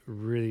actually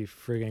really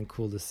friggin'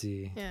 cool to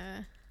see.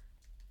 Yeah.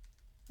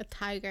 A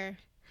tiger.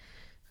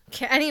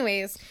 Okay,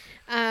 anyways,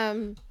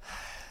 Yeah,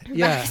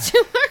 back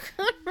to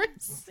our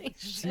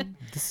conversation.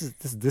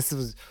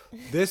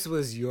 this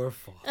was your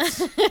fault,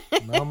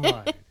 not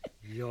mine,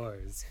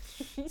 yours.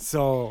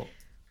 So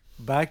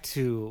back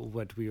to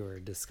what we were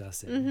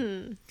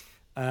discussing.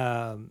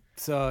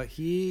 So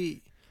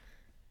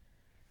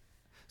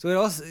it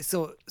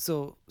also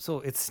so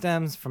it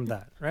stems from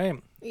that,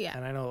 right? Yeah.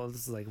 And I know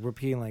this is like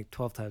repeating like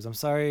 12 times. I'm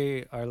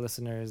sorry, our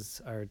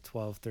listeners, our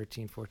 12,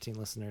 13, 14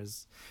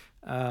 listeners.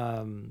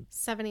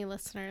 70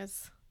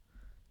 listeners.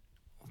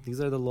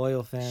 These are the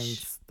loyal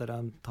fans that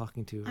I'm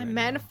talking to. I'm right now.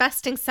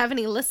 manifesting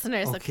 70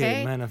 listeners,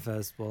 okay?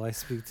 Manifest. Well, I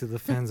speak to the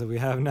fans that we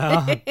have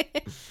now.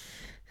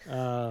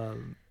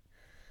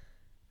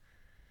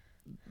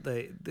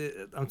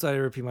 I'm sorry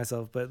to repeat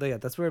myself, but yeah,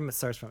 that's where it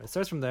starts from. It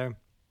starts from there.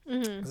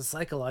 It's a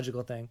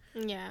psychological thing.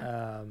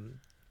 Yeah.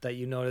 That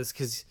you notice,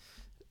 because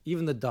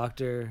even the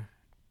doctor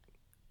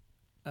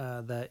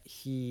that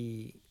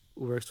he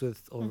works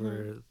with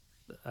over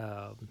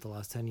the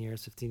last 10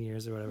 years, 15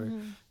 years or whatever,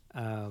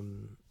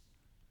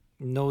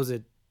 knows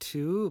it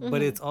too.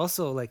 But it's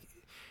also like,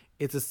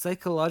 it's a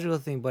psychological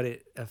thing, but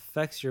it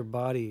affects your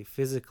body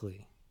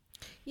physically.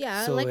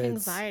 Yeah, so like it's-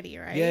 anxiety,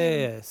 right?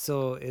 Yeah.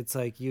 So it's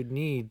like you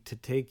need to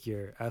take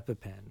your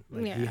EpiPen.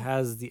 Like he Yeah.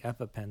 has the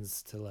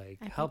EpiPens to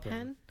like help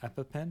him.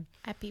 EpiPen?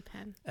 EpiPen?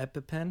 EpiPen.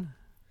 EpiPen?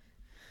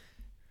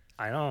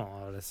 I don't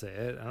know how to say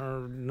it. I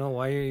don't know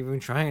why you're even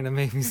trying to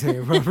make me say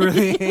it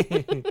properly.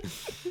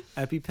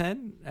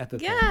 EpiPen?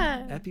 EpiPen.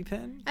 Yeah.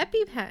 EpiPen?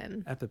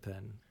 EpiPen.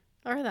 EpiPen.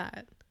 Or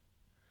that.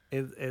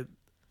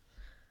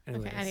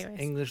 Anyways.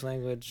 English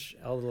language,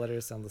 all the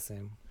letters sound the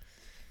same.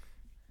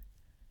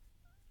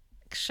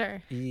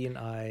 Sure. E and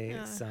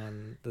I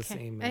sound the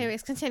same.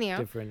 Anyways, continue.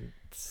 Different.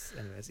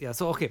 Anyways, yeah.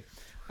 So okay,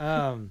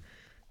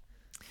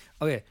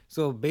 okay.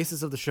 So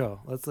basis of the show.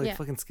 Let's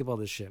fucking skip all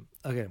this shit.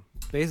 Okay,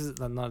 basis.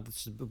 Not.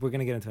 We're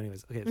gonna get into it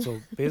anyways. Okay, so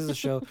basis of the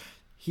show.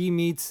 He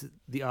meets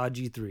the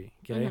RG3.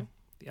 Okay, Mm-hmm.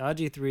 the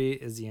RG3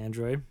 is the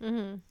android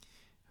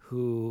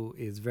who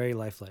is very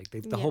lifelike.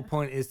 The whole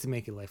point is to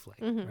make it lifelike,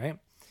 right?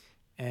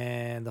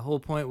 And the whole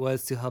point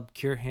was to help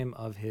cure him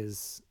of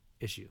his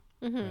issue,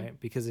 right?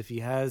 Because if he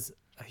has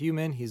a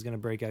human, he's gonna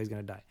break out. He's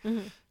gonna die.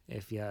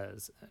 If he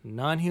has a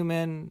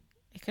non-human,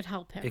 it could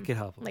help him. It could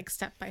help him, like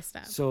step by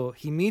step. So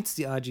he meets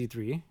the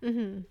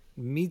RG3,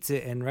 meets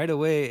it, and right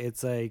away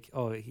it's like,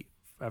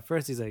 at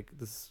first he's like,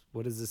 "This,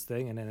 what is this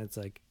thing?" And then it's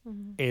like,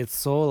 it's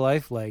so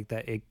lifelike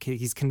that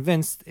he's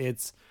convinced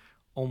it's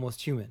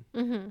almost human,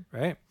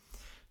 right?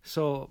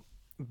 So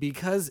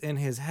because in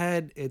his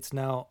head it's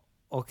now,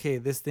 okay,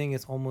 this thing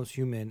is almost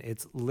human.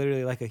 It's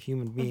literally like a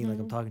human being, like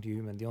I'm talking to a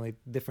human. The only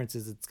difference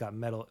is it's got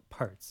metal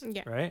parts,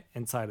 right,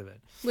 inside of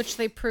it. Which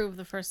they prove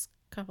the first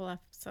couple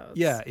episodes.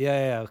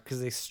 Yeah.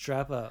 Because they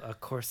strap a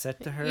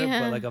corset to her,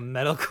 but like a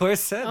metal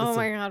corset. Oh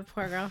my god,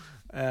 poor girl.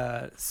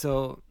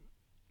 So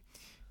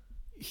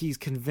he's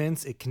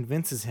convinced. It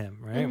convinces him,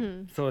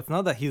 right? So it's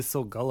not that he's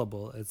so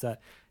gullible. It's that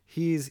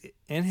he's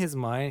in his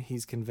mind.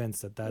 He's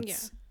convinced that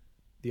that's.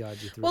 The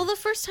RG3. Well, the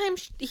first time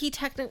he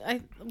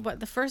technically,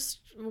 the first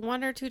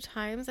 1 or 2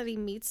 times that he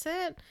meets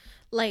it,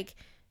 like,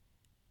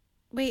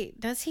 wait,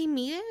 does he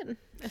meet it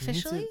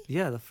officially?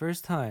 Yeah, the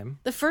first time.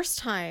 The first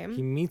time.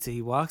 He meets it.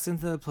 He walks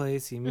into the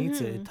place. He meets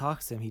it. It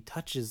talks to him. He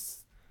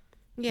touches.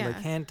 Yeah.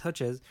 Like, hand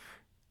touches.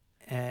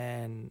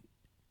 And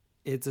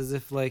it's as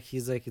if, like,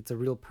 he's like, it's a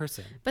real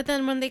person. But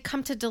then when they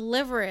come to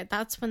deliver it,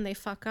 that's when they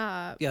fuck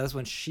up. Yeah, that's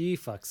when she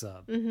fucks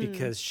up.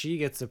 Because she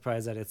gets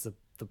surprised that it's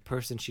the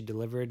person she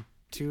delivered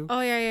to.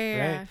 Oh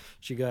yeah.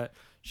 Right?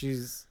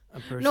 She's a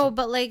person. No,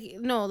 but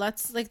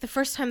that's like the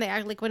first time they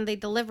act, like when they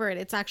deliver it,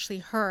 it's actually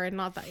her and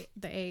not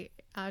the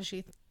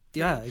AG.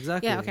 Yeah,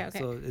 exactly. Yeah, okay.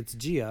 So it's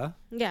Gia.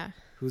 Yeah.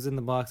 Who's in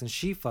the box, and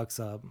she fucks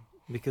up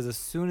because as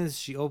soon as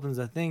she opens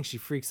the thing, she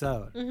freaks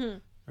out.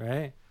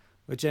 Right?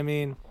 Which, I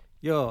mean,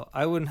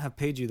 I wouldn't have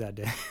paid you that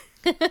day.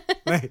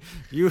 Like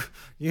you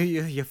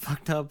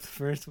fucked up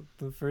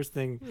the first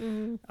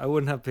thing. I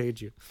wouldn't have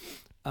paid you.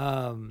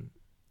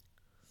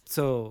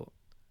 So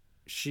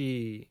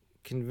she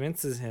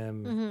convinces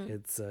him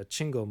it's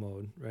Chingo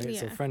mode, right?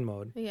 Yeah. So friend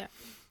mode. Yeah.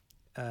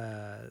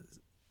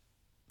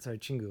 Sorry,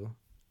 Chingu.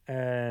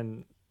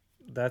 And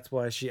that's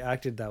why she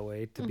acted that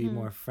way, to be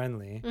more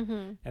friendly.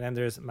 And then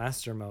there's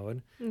master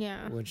mode,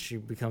 which she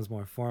becomes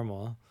more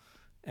formal.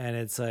 And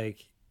it's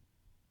like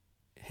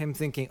him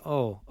thinking,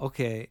 oh,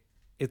 okay,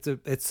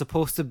 it's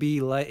supposed to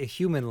be like a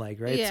human, like,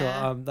 right? Yeah.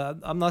 So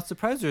I'm not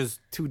surprised there's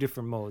 2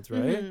 different modes,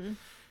 right?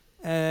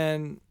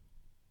 And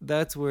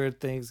that's where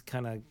things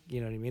kind of, you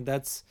know what I mean?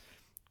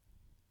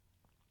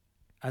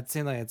 I'd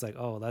say like, it's like,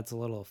 oh, that's a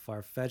little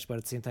far-fetched, but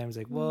at the same time, it's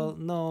like, well,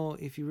 no,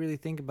 if you really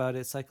think about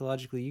it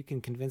psychologically, you can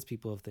convince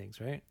people of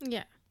things, right?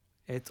 Yeah.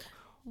 It's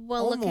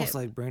almost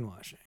like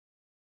brainwashing.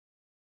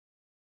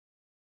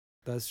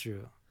 That's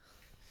true.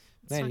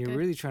 It's Man, not you're good.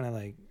 really trying to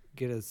like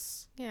get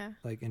us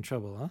like in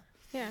trouble, huh?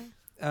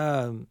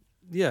 Yeah.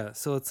 Yeah,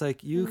 so it's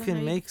like you I don't know can how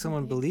you make can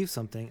someone make- believe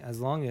something as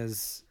long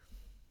as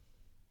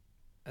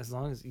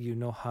you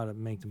know how to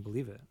make them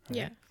believe it. Right?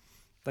 Yeah.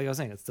 Like I was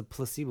saying, it's the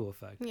placebo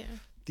effect. Yeah.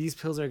 These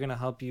pills are gonna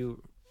help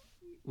you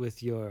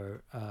with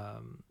your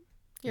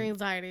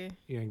anxiety.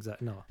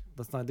 anxiety. No,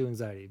 let's not do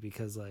anxiety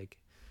because like,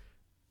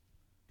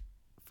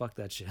 fuck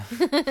that shit.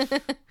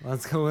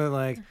 Let's go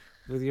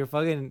with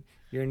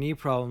your knee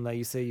problem that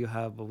you say you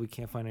have, but we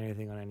can't find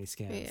anything on any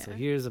scan. So Yeah.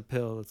 here's a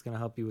pill that's gonna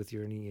help you with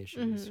your knee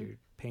issues, your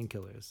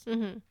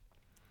painkillers.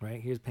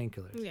 Right? Here's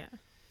painkillers. Yeah.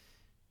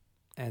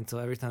 And so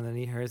every time the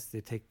knee hurts,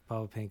 they take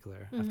pop a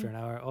painkiller. After an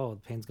hour, oh,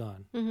 the pain's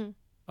gone.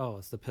 Oh,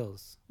 it's the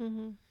pills.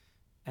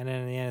 And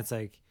then in the end, it's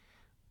like,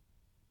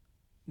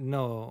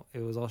 no, it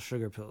was all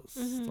sugar pills.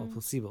 It's all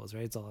placebos,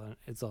 right?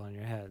 It's all in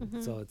your head.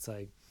 So it's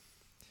like,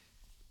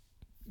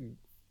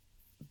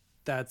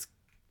 that's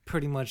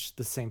pretty much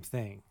the same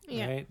thing,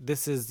 right?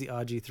 This is the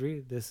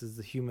RG3. This is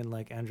the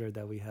human-like android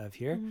that we have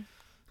here.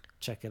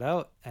 Check it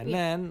out. And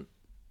then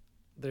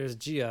there's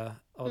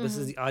Gia. Oh, this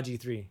is the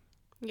RG3.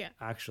 Yeah.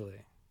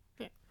 Actually.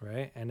 Yeah.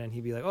 Right? And then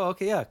he'd be like, oh,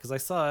 okay, yeah, because I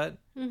saw it.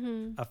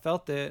 I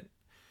felt it.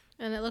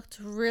 And it looked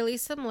really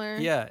similar.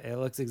 Yeah, it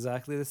looks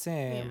exactly the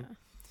same.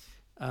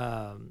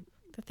 Yeah.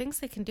 The things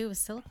they can do with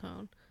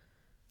silicone.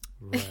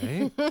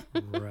 Right.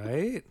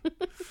 Right.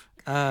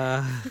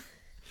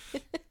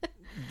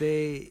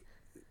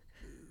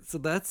 So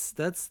that's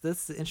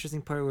the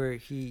interesting part where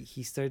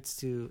he starts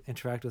to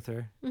interact with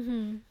her,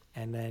 and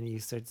then you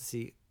start to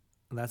see,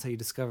 and that's how you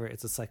discover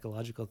it's a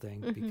psychological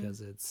thing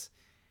because it's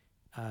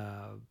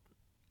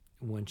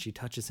when she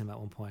touches him at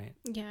one point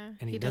Yeah.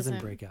 and he doesn't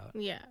break out,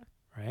 Yeah.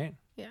 right?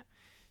 Yeah.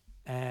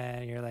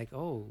 And you're like,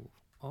 oh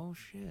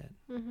shit.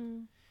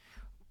 Mm-hmm.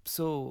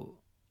 So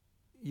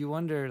you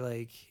wonder,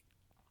 like,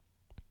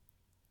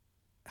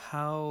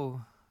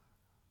 how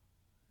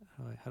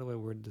do I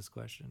word this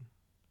question?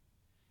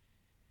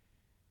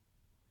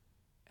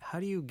 How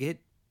do you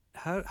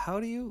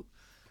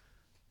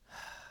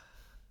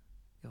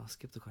Yo, I'll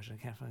skip the question.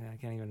 I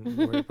can't even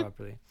word it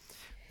properly.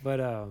 But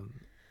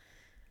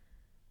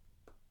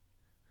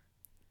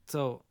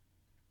so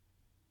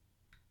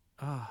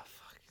fuck,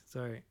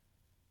 sorry.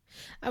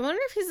 I wonder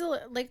if he's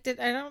like,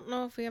 I don't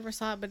know if we ever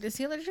saw it, but is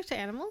he allergic to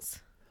animals?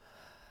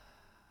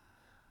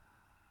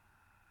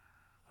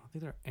 I don't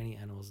think there are any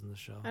animals in the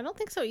show. I don't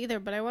think so either,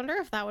 but I wonder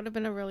if that would have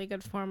been a really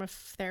good form of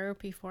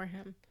therapy for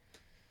him.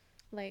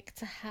 Like,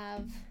 to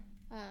have...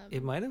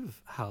 it might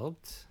have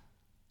helped.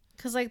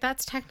 Because, like,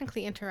 that's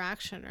technically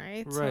interaction,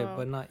 right? Right,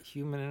 but not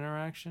human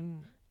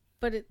interaction.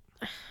 But it...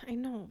 I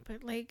know,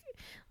 but, like,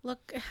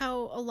 look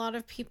how a lot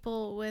of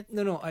people with...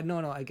 No,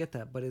 I get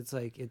that, but it's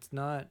like, it's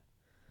not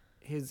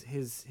his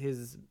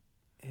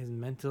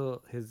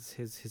mental,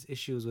 his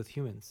issues with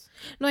humans.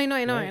 No, I know,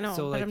 right?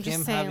 So, but like, I'm just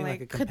him saying, having,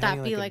 like, a could that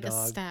companion be, like like, a a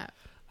dog, step?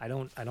 I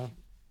don't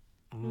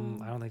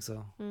think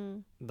so.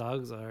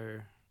 Dogs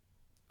are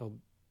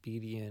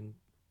obedient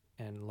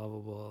and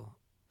lovable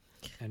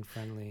and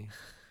friendly.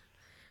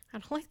 I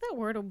don't like that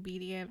word,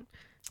 obedient.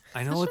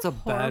 I know it's a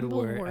bad horrible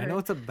word. I know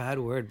it's a bad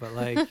word, but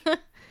like,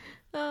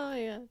 Oh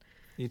my god.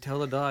 you tell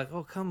the dog,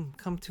 "Oh, come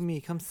to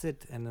me, come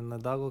sit," and then the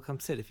dog will come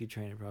sit if you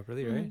train it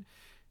properly, right?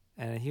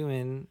 And a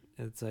human,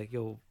 it's like,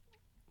 "Yo,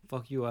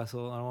 fuck you,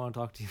 asshole. I don't want to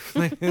talk to you."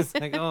 Like, it's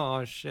like,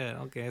 oh shit,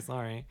 okay,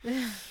 sorry.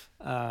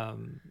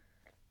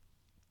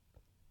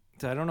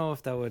 So I don't know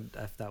if that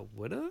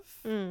would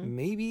have.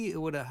 Maybe it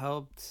would have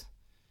helped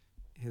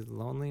his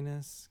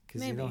loneliness,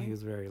 because he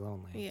was very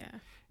lonely. Yeah.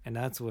 And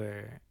that's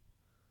where,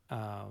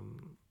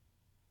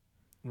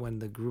 when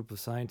the group of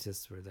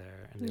scientists were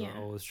there and they were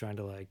always trying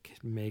to like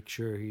make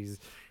sure he's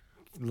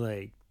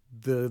like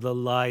the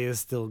lie is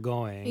still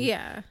going.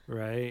 Yeah.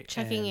 Right.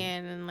 Checking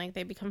in, and like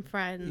they become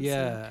friends.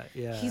 Yeah.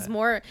 He's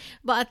more,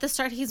 but at the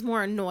start he's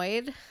more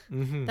annoyed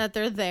that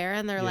they're there,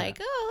 and they're like,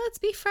 "Oh, let's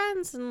be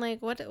friends." And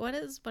like, what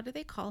do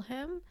they call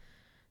him?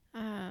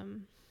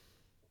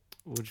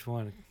 Which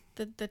one?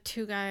 The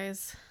two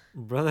guys.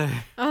 Brother.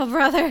 Oh,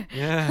 brother.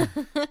 Yeah.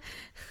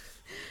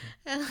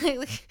 And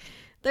like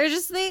they're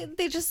just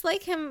they just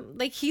like him,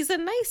 like he's a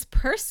nice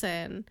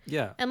person.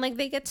 Yeah. And like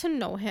they get to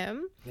know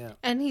him. Yeah.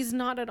 And he's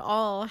not at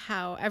all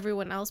how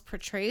everyone else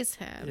portrays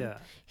him. Yeah.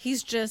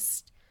 He's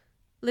just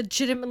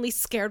legitimately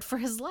scared for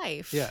his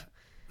life. Yeah.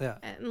 Yeah.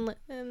 And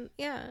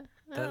yeah.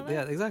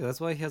 Yeah, exactly.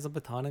 That's why he has a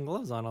baton and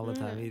gloves on all the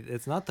time.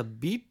 It's not to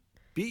beat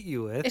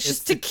you with. It's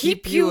just to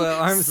keep you at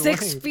arm's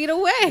 6 length. feet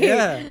away.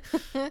 Yeah.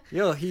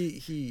 Yo,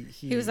 he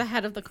was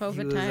ahead of the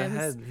COVID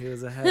times. He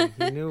was ahead.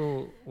 He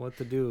knew what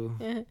to do.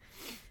 Yeah.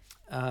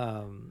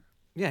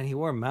 Yeah, and he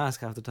wore a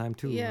mask half the time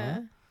too. Yeah.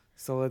 Huh?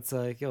 So it's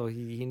like, yo,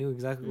 he knew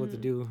exactly what to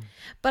do.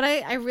 But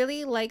I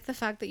really like the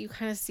fact that you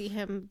kind of see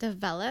him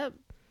develop,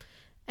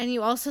 and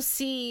you also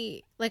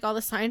see like all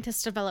the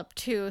scientists develop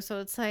too.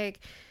 So it's like,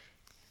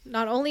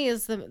 not only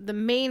is the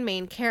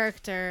main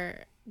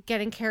character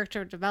getting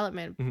character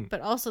development, but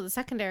also the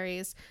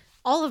secondaries,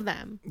 all of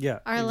them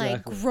are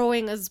like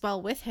growing as well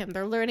with him.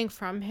 They're learning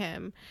from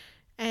him,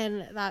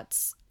 and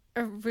that's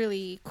a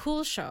really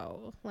cool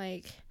show.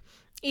 Like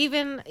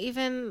even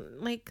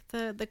like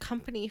the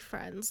company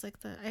friends, like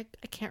I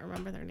can't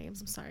remember their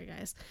names, I'm sorry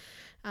guys.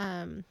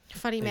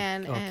 Funny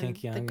Man and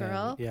the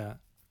girl,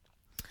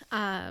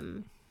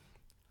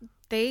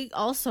 they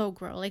also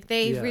grow. Like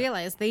they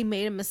realize they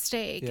made a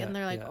mistake, and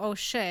they're like, oh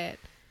shit.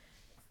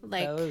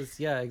 Like that was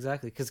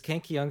exactly, because Ken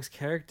Keown's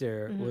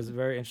character was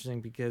very interesting,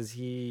 because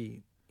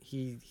he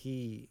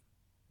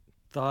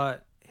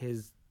thought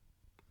his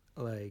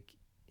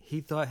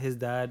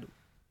dad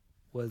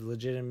was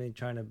legitimately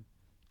trying to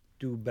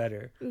do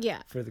better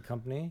for the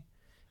company,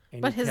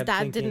 but his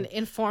dad didn't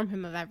inform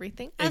him of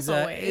everything, as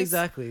always.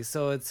 Exactly.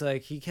 So it's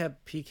like he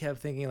kept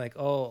thinking like,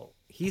 oh,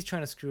 he's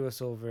trying to screw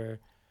us over.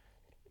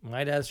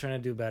 My dad's trying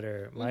to do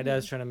better. My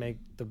dad's trying to make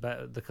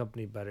the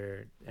company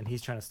better, and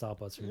he's trying to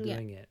stop us from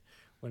doing it.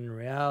 When in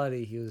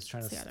reality, he was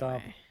trying to stop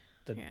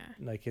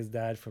like his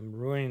dad from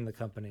ruining the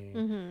company.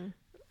 You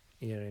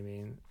know what I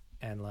mean?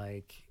 And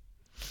like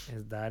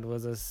his dad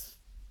was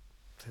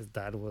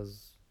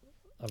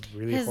a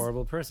really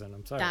horrible person.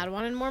 I'm sorry. Dad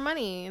wanted more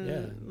money,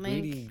 and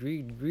like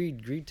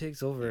greed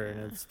takes over,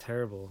 and it's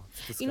terrible.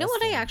 It's you know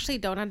what I actually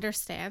don't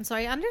understand? So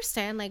I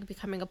understand like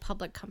becoming a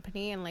public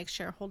company and like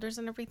shareholders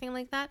and everything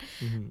like that,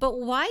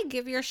 but why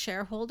give your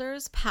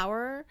shareholders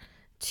power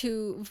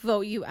to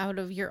vote you out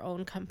of your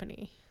own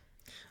company?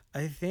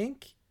 I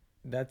think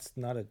that's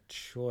not a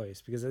choice,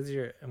 because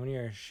when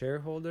you're a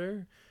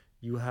shareholder,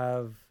 you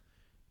have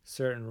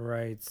certain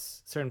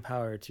rights, certain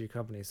power to your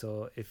company.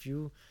 So if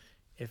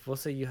we'll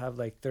say you have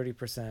like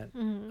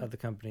 30% of the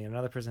company,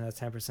 another person has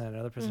 10%,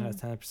 another person has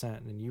 10%,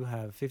 and you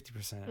have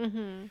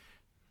 50%.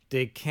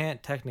 they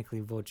can't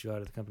technically vote you out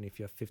of the company if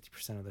you have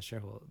 50% of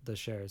the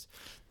shares.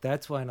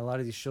 That's why in a lot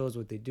of these shows,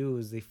 what they do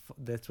is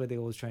that's why they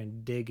always try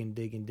and dig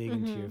into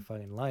your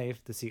fucking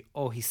life to see,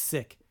 oh, he's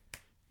sick.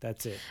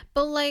 That's it.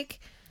 But like,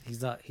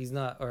 he's not,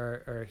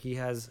 or he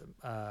has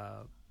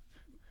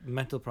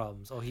mental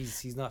problems. Oh,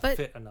 he's not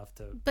fit enough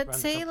to. But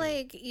say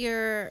like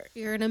you're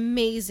an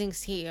amazing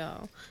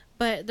CEO,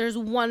 but there's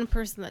one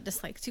person that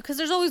dislikes you, because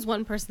there's always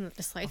one person that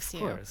dislikes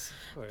you. Of course.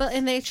 But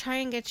and they try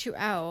and get you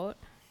out.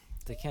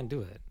 They can't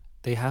do it.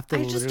 They have to.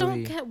 I just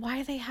don't get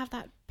why they have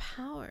that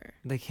power.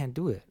 They can't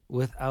do it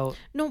without.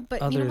 No, but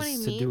others you know what I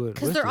mean?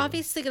 Because they're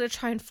obviously gonna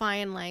try and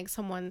find like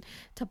someone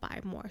to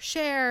buy more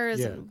shares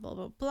and blah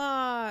blah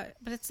blah.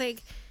 But it's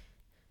like,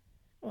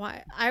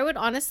 why? I would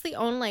honestly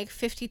own like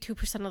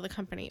 52% of the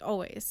company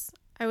always.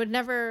 I would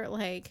never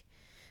like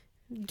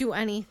do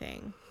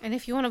anything. And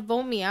if you want to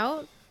vote me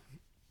out,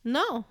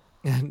 no.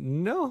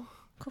 No.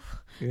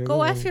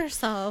 Go F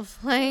yourself.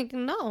 Like,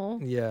 no.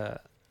 Yeah.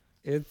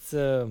 It's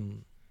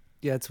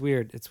it's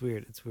weird. That's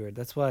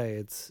why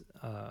it's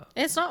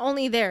not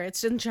only there,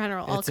 it's in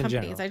general, all companies.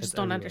 General. I just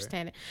don't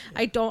understand it. Yeah.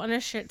 I don't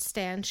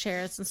understand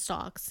shares and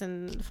stocks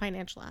and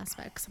financial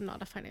aspects. I'm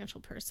not a financial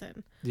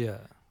person. Yeah.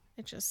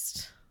 I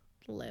just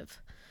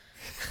live.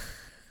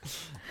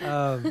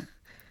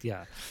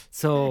 Yeah.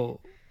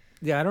 So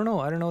yeah, I don't know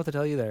what to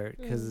tell you there,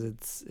 because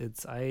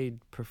it's I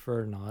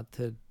prefer not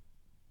to.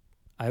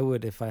 I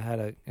would if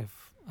I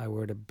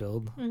were to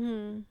build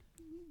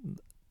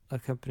a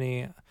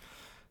company.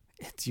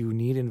 You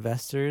need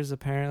investors,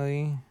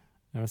 apparently.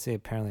 I don't say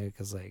apparently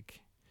because like.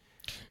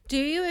 Do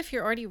you if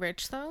you're already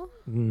rich though?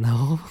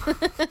 No.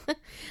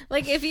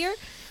 Like if you're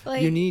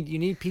like you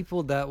need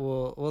people that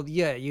will. Well,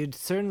 yeah, you'd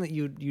certainly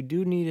you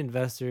do need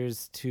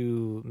investors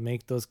to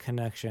make those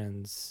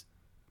connections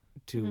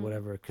to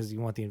whatever, because you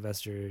want the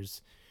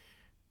investors.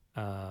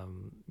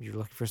 You're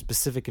looking for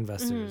specific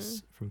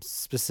investors from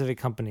specific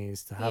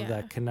companies to have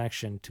that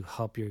connection to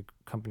help your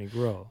company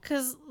grow.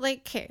 Because like,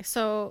 okay,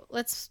 so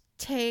let's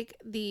take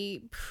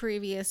the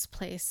previous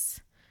place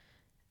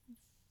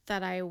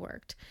that I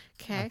worked.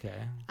 Okay.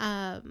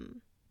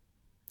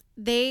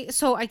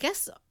 So I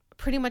guess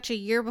pretty much a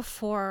year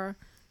before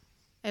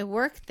I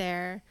worked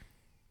there,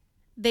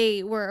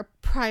 they were a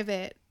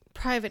private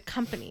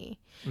company,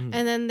 and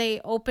then they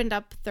opened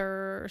up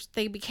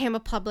they became a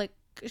public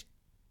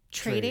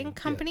trading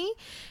company,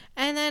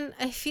 and then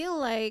I feel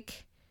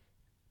like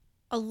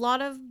a lot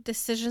of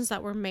decisions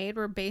that were made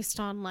were based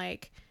on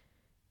like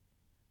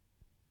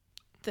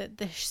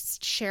the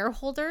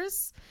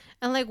shareholders,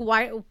 and like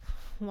why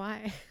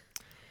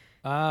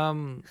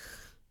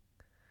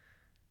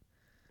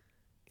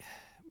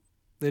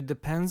it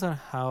depends on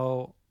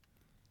how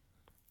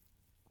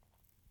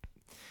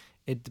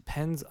it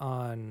depends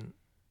on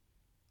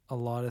a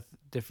lot of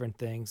different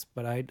things,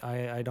 but I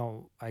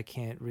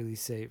can't really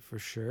say for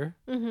sure.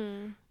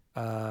 But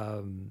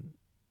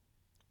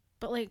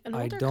like an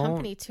older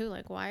company too,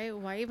 like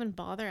why even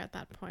bother at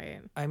that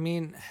point? I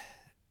mean,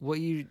 what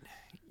you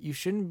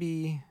shouldn't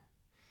be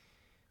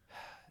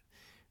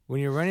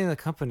when you're running the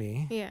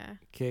company. Yeah.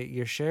 Okay,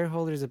 your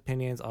shareholders'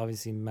 opinions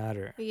obviously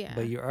matter. Yeah.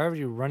 But you're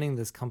already running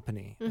this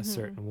company a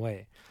certain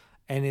way,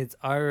 and it's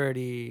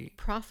already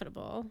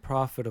profitable.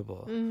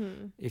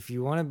 If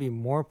you want to be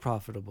more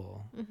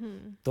profitable,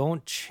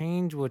 don't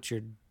change what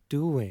you're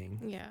doing.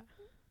 Yeah.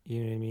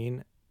 You know what I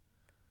mean?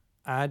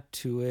 Add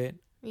to it.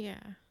 Yeah.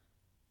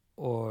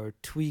 Or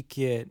tweak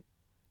it.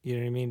 You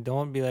know what I mean?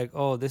 Don't be like,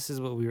 oh, this is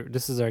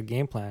our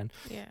game plan.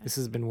 Yeah. This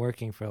has been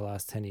working for the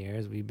last 10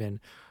 years. We've been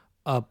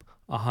up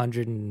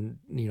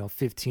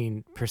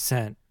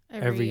 115%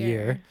 every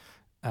year.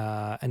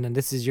 And then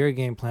this is your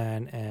game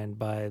plan, and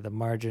by the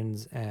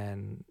margins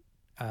and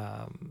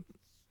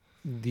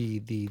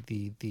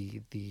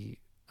the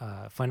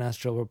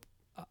financial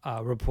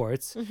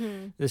reports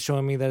is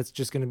showing me that it's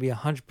just going to be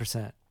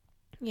 100%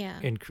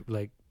 in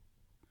like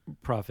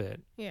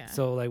profit. Yeah.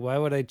 So like, why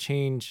would I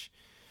change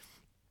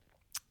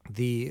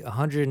the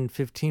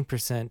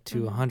 115%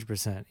 to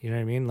 100%? You know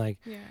what I mean? Like,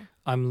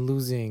 I'm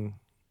losing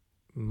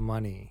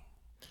money.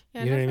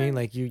 You know what I mean?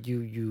 Like you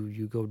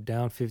go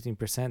down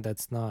 15%.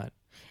 That's not.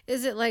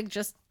 Is it like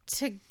just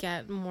to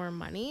get more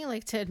money,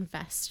 like to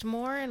invest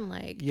more and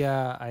like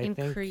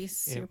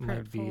increase your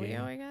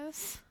portfolio? I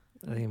guess.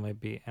 I think it might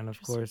be, and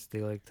of course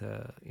they like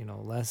to,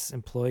 less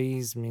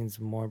employees means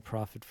more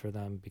profit for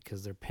them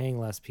because they're paying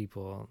less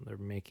people, they're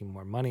making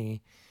more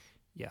money.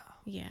 Yeah.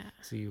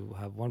 So you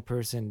have one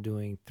person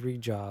doing 3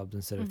 jobs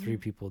instead of 3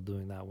 people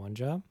doing that one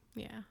job.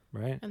 Yeah.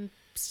 Right. And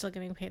still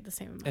getting paid the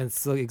same amount. And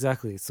so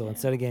exactly. So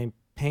instead of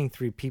paying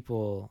 3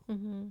 people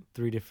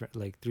 3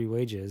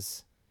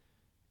 wages,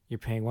 you're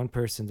paying one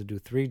person to do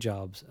 3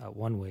 jobs at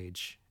 1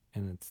 wage,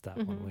 and it's that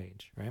 1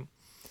 wage, right?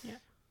 Yeah.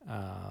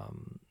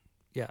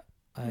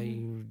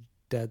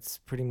 That's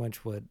pretty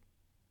much what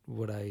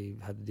I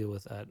had to deal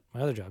with at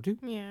my other job too.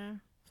 Yeah.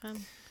 Fun.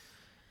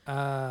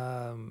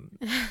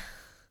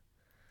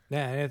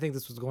 Yeah, and I think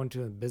this was going to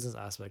the business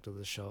aspect of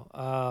the show.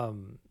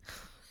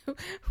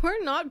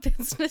 We're not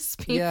business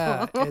people.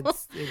 Yeah,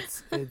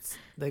 it's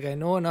like I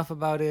know enough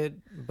about it,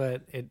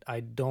 but I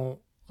don't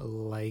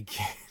like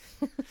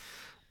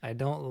I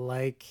don't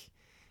like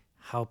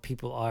how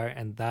people are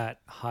and that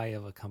high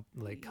of a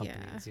companies.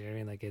 Yeah. You know what I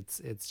mean? Like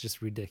it's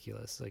just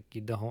ridiculous. Like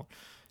you don't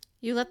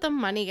You let the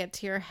money get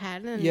to your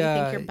head, and you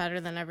Yeah, think you're better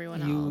than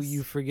everyone you else.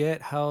 you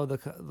forget how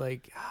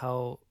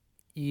how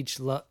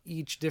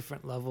each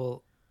different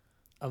level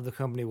of the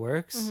company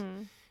works,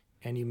 Mm-hmm.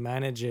 and you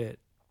manage it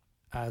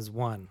as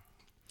one.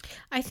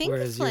 I think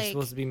Whereas it's you're like,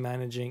 supposed to be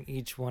managing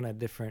each one at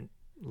different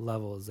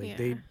levels. Like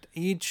Yeah.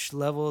 each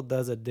level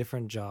does a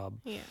different job.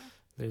 yeah,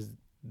 There's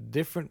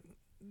different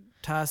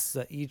tasks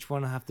that each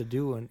one have to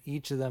do, and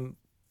each of them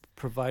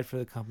provide for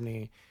the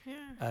company yeah.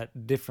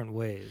 at different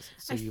ways.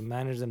 So I you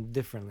manage them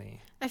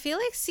differently. I feel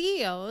like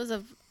CEOs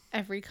of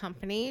every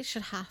company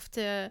should have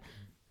to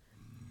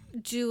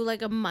do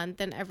like a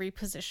month in every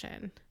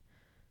position,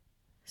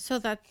 so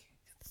that.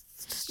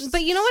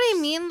 But you know what I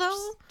mean,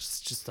 though.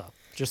 Just stop.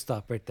 Just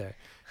stop right there.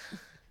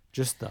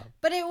 Just stop.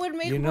 But it would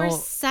make You more know,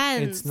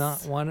 sense. It's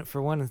not one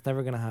for one. It's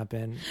never gonna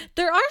happen.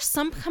 There are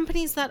some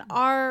companies that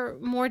are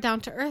more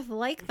down to earth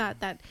like that.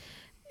 That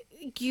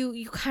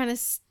you kind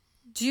of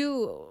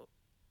do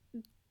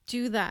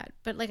that,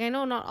 but like I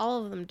know not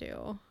all of them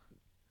do.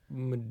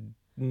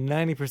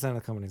 90% of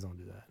the companies don't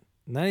do that.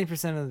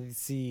 90% of the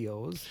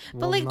CEOs. But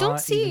will like, don't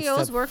not even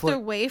CEOs step work their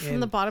foot way from in-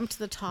 the bottom to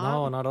the top?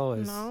 No, not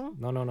always. No?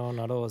 No,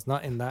 not always.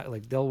 Not in that.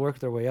 Like they'll work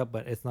their way up,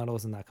 but it's not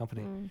always in that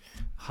company.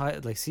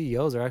 Like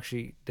CEOs are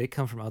actually they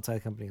come from outside the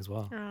company as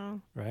well,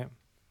 Oh, right?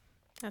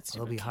 that's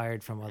They'll be stupid.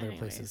 hired from other Anyways.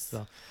 places.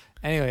 So,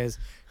 anyways,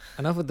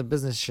 enough with the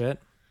business shit.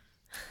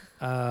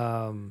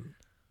 Man,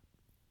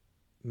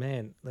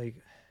 like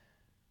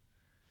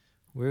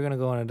we're gonna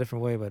go on a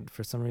different way, but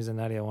for some reason,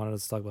 Nadia wanted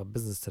us to talk about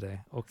business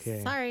today.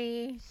 Okay.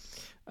 Sorry.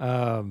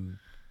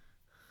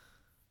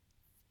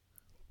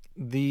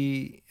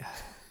 The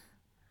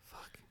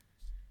fuck.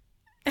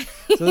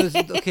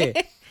 Okay.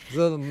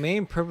 So the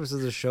main purpose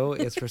of the show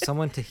is for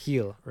someone to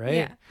heal, right?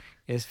 Yeah.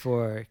 Is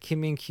for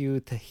Kim Min Kyu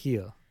to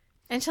heal.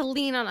 And to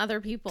lean on other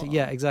people.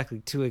 Yeah,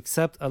 exactly. To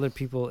accept other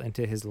people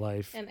into his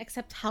life And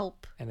accept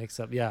help. and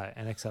accept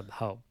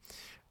help.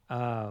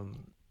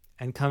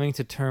 And coming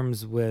to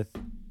terms with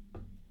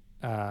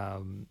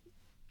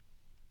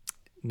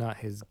not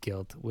his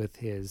guilt, with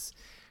his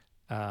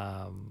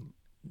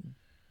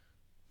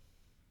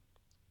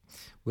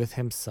with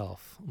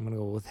himself. I'm gonna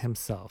go with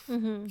himself.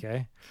 Mm-hmm.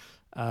 Okay.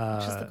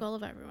 Which is the goal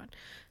of everyone.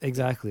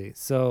 Exactly.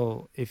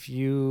 So if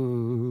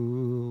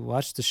you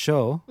watch the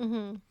show,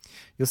 Mm-hmm.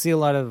 you'll see a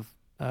lot of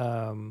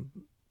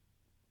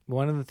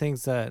one of the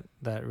things that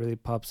really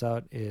pops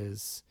out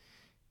is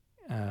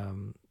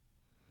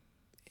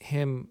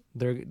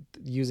they're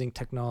using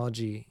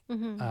technology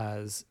Mm-hmm.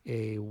 as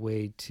a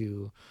way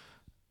to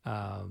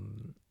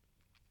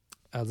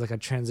as like a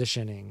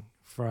transitioning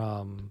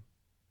from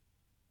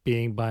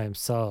being by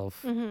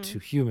himself Mhm. to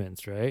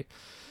humans, right?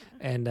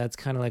 And that's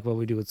kind of like what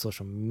we do with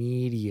social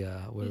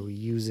media, where we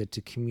use it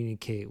to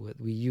communicate with.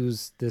 We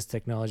use this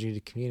technology to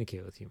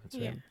communicate with humans,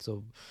 right? Yeah.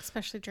 So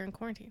Especially during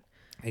quarantine.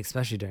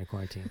 especially during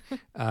quarantine.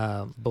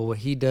 But what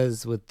he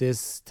does with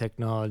this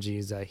technology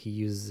is that he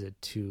uses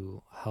it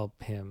to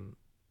help him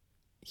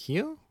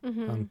heal,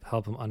 Mm-hmm.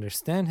 help him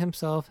understand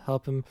himself,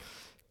 help him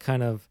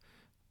kind of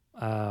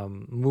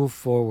move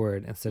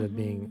forward instead of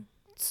being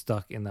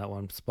stuck in that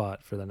one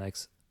spot for the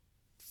next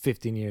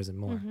 15 years and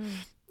more.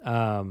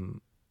 Mm-hmm.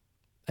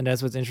 And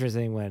that's what's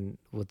interesting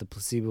with the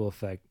placebo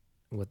effect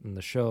within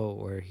the show,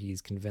 where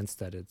he's convinced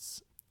that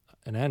it's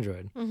an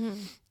android, Mm-hmm.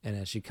 and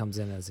as she comes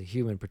in as a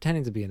human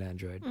pretending to be an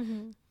android.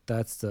 Mm-hmm.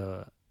 That's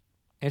the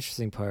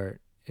interesting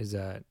part, is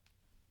that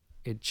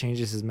it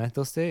changes his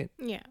mental state,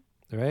 Yeah.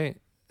 right?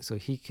 So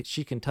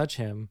she can touch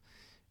him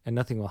and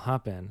nothing will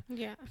happen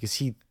Yeah. because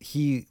he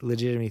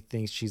legitimately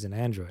thinks she's an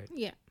android.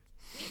 Yeah.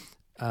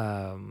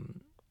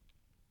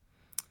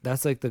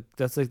 That's like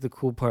the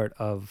cool part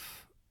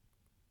of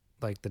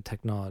like the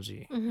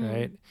technology, Mhm.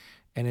 right?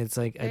 And it's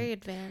like Very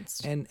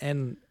advanced.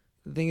 and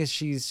the thing is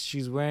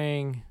she's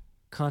wearing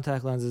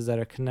contact lenses that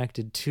are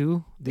connected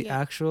to the Yeah.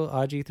 actual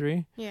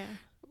AG3, Yeah.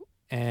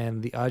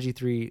 and the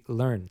AG3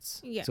 learns.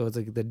 Yeah. So it's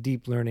like the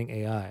deep learning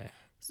AI.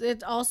 So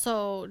it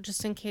also,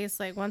 just in case,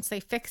 like once they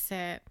fix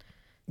it,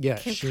 Yeah,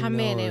 can she come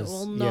in, it knows-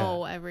 will yeah,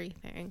 know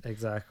everything.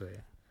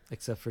 exactly.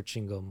 Except for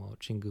Chingu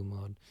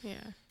mode.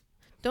 Yeah.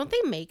 Don't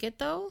they make it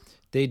though?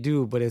 They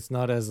do, but it's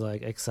not as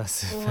like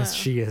excessive Wow. as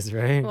she is,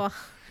 right? Well,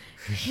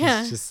 She's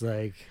yeah. just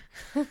like,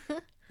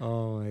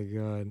 oh my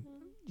god,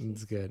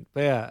 it's good.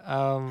 But yeah,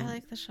 I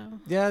like the show.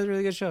 yeah, it's a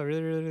really good show.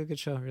 Really good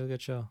show. Really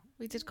good show.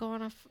 We did go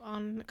on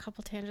a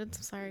couple tangents.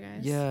 I'm sorry,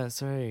 guys. Yeah,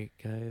 sorry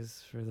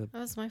guys for the That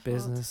was my fault.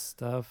 business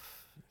stuff.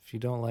 If you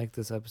don't like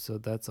this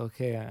episode, that's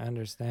okay. I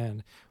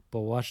understand. But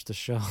watch the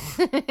show.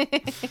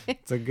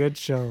 It's a good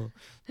show.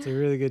 It's a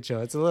really good show.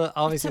 It's a little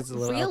obviously it's a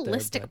little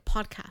realistic out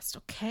there, podcast,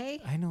 okay?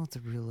 but I know it's a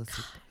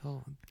realistic.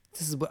 Oh,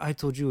 this is what I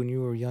told you when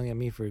you were yelling at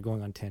me for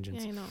going on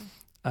tangents. Yeah,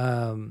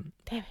 I know.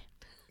 Damn it.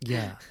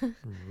 Yeah,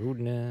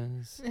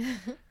 rudeness.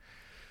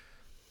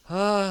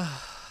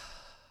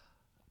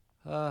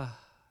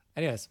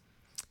 Anyways.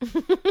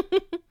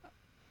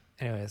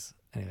 anyways,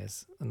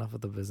 enough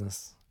of the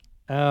business.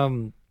 I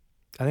think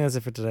that's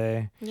it for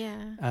today.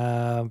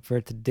 Yeah.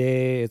 For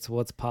today, it's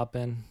what's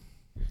poppin'.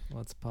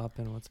 What's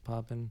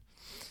poppin'.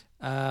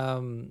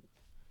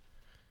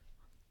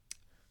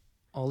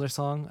 Older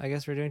song, I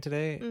guess we're doing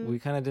today. We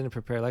kind of didn't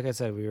prepare. Like I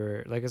said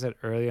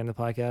earlier in the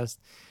podcast,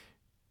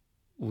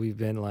 we've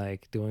been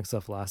like doing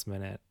stuff last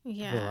minute for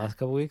the last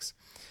couple weeks.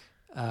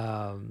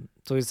 So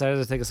we decided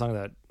to take a song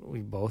that we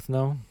both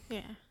know.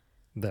 Yeah.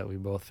 That we're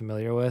both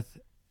familiar with,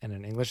 and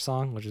an English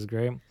song, which is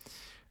great.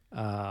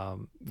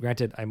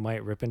 Granted, I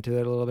might rip into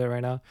it a little bit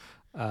right now.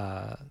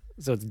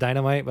 So it's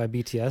Dynamite by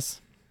BTS.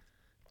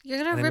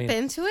 You're gonna rip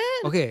into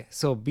it? Okay,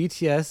 so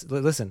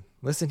BTS,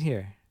 listen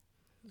here.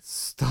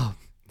 Stop.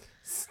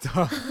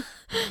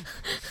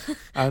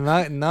 I'm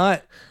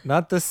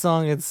not the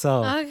song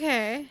itself.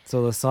 Okay.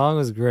 So the song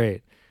was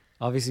great.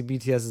 Obviously,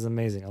 BTS is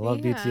amazing. I love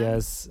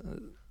BTS.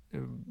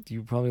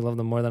 You probably love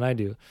them more than I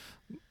do.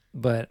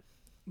 But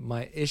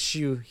my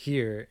issue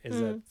here is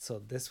that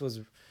this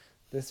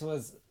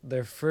was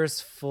their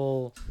first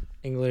full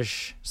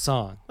English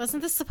song.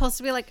 Wasn't this supposed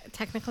to be like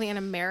technically an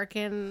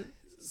American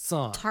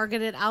song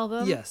targeted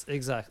album? Yes,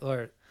 exactly.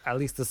 Or at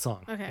least the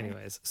song. Okay.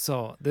 Anyways,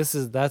 so this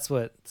is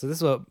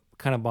what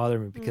kind of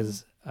bothered me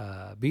because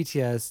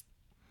BTS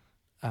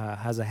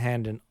has a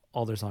hand in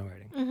all their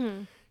songwriting.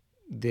 Mm-hmm.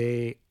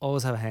 They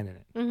always have a hand in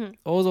it. Mm-hmm.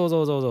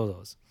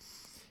 Always.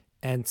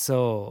 And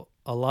so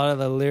a lot of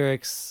the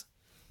lyrics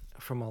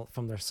from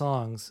their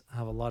songs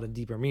have a lot of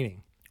deeper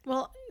meaning.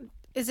 Well,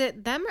 is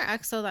it them or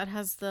EXO that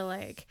has the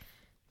like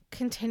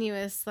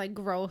continuous like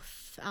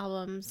growth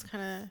albums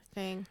kind of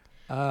thing?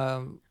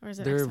 Or is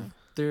it EXO?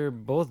 They're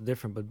both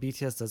different, but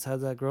BTS does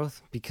have that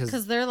growth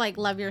because they're like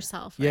Love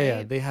Yourself, right?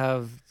 Yeah, they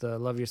have the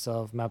Love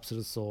Yourself, Maps to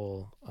the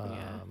Soul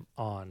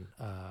on.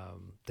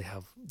 They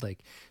have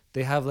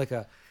like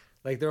a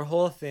their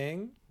whole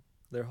thing,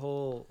 their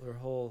whole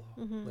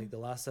like the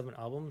last 7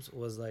 albums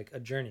was like a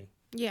journey.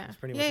 Yeah, that's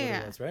pretty much what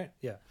it was, right?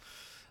 Yeah.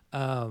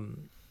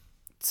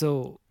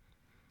 So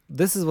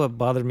this is what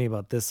bothered me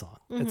about this song.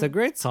 It's a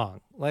great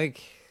song.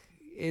 Like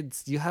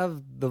you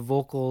have the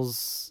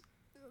vocals.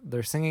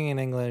 They're singing in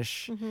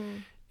English.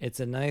 It's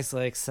a nice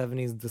like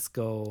 70s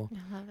disco.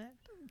 I love it.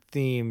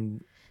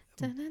 Theme.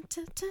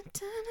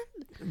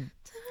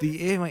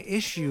 My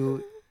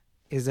issue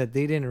is that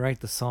they didn't write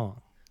the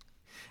song,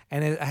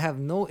 and I have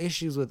no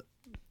issues with.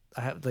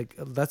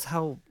 That's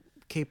how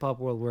K-pop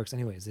world works.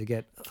 Anyways, they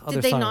get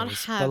other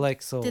songs.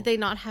 Did they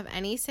not have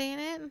any say in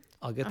it?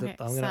 I'll get to.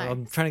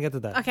 I'm trying to get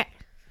to that. Okay.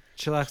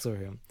 Chillax over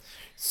here.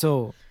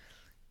 So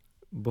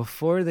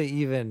before they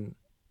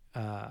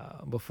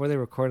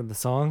recorded the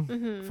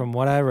song, from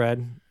what I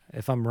read,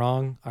 if I'm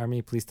wrong,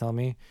 Army, please tell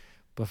me.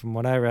 But from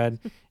what I read,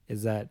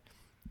 is that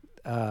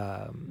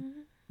the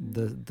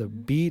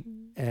beat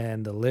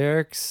and the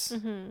lyrics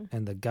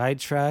and the guide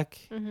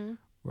track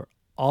were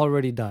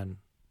already done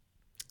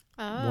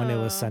when it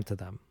was sent to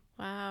them.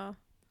 Wow.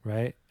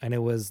 Right, and it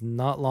was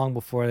not long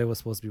before it was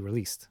supposed to be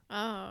released.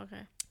 Oh,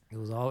 okay. It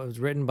was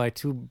written by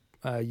 2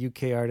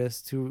 UK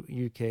artists, 2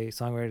 UK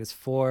songwriters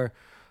for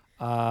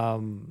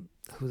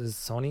who is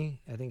Sony?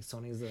 I think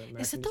Sony is the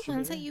American. Is it the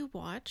ones that you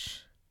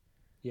watch?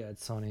 Yeah,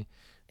 it's Sony.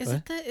 Is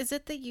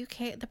it the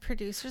UK the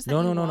producers that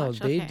No.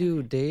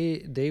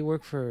 They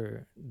work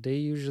for they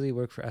usually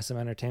work for SM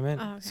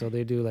Entertainment. Oh, okay. So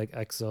they do like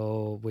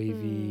EXO,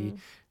 Wavy,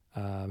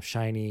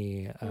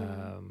 Shiny,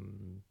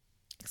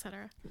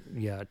 etc.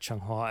 Yeah,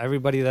 Changhua,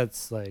 everybody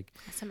that's like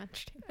SM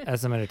Entertainment.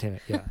 SM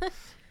Entertainment, yeah.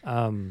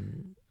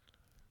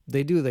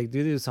 They do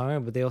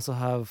songwriting, but they also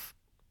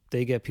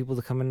they get people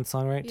to come in and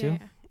songwrite too.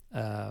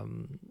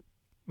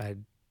 I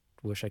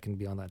wish I can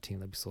be on that team.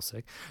 That'd be so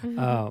sick.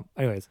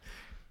 Anyways,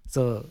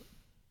 so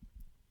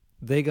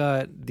they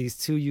got these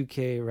 2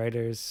 UK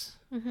writers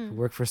who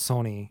work for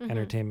Sony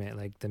Entertainment,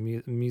 like the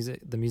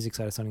music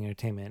side of Sony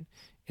Entertainment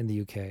in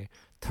the UK,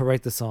 to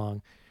write the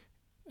song.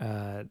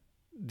 And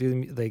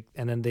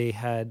then they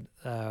had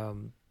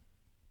the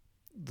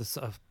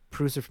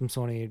producer from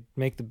Sony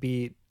make the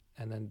beat,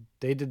 and then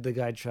they did the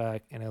guide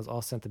track, and it was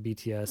all sent to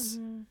BTS,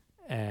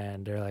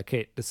 and they're like,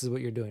 "Hey, this is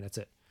what you're doing. That's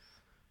it."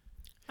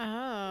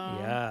 Oh.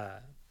 Yeah,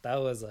 that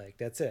was like,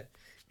 that's it.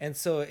 And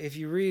so if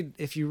you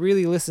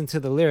really listen to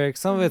the lyrics,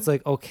 some of it's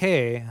like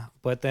okay,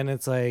 but then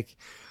it's like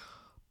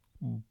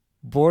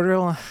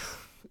borderline.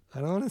 I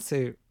don't want to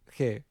say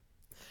okay.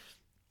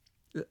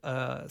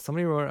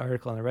 Somebody wrote an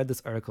article, and I read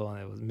this article,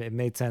 and it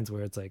made sense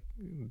where it's like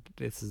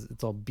it's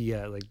all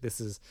BS. Like, this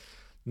is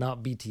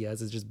not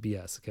BTS, it's just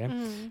BS. Okay.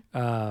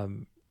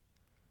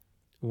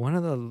 One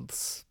of the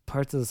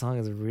parts of the song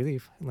is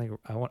really like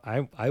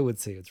I would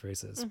say it's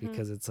racist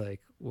because it's like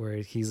where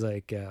he's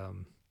like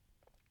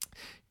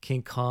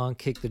King Kong,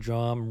 kick the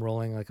drum,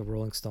 rolling like a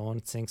Rolling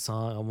Stone, sing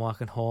song, I'm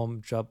walking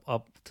home, jump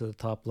up to the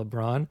top,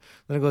 LeBron.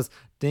 Then it goes,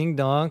 ding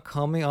dong,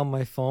 call me on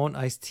my phone,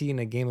 iced tea in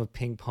a game of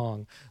ping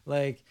pong.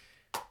 Like,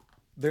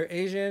 they're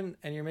Asian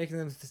and you're making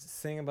them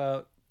sing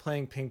about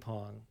playing ping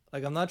pong.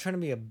 Like, I'm not trying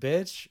to be a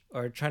bitch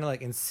or trying to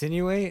like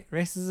insinuate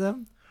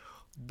racism,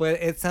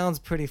 but it sounds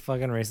pretty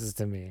fucking racist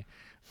to me.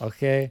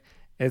 Okay,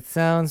 it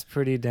sounds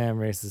pretty damn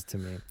racist to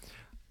me.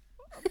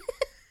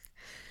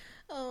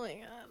 Oh my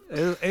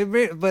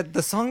god. But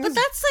the song But is.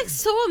 that's like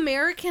so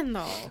American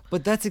though.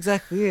 But that's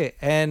exactly it,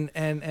 and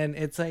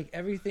it's like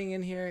everything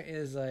in here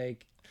is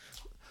like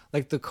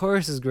the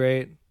chorus is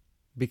great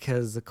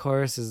because the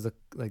chorus is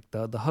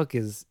the hook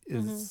is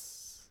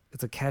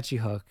it's a catchy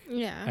hook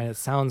Yeah. and it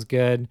sounds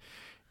good,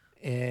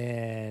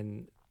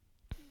 and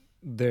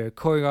the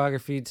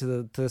choreography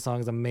to the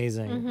song is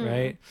amazing,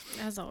 right?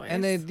 As always.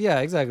 And they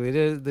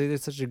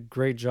did such a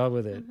great job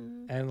with it,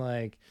 and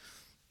like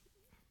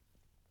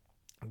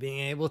being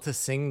able to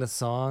sing the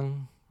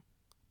song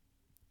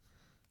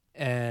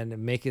and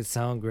make it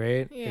sound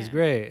great is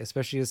great,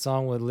 especially a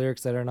song with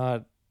lyrics that are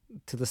not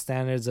to the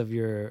standards of what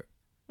you're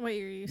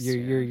used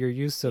you're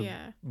used to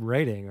Yeah.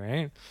 writing,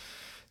 right?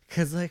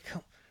 Because like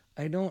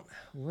I don't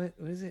what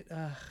is it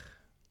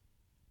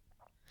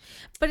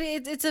But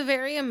it's a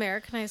very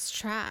Americanized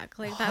track.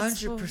 Like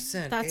that's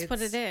 100%. That's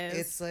what it is.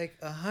 It's like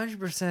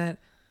 100%.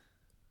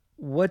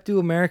 What do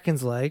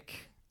Americans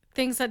like?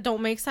 Things that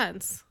don't make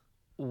sense.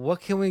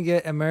 What can we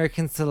get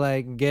Americans to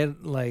like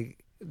get like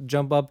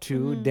jump up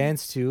to,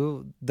 dance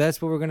to?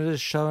 That's what we're gonna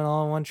just shove it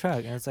all in one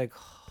track, and it's like,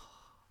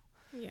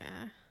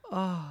 Yeah.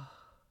 oh,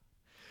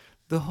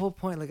 the whole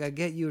point. Like, I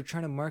get you were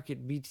trying to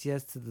market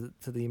BTS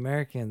to the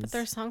Americans, But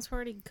their songs were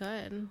already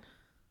good.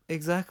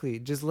 exactly.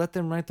 Just let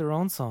them write their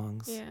own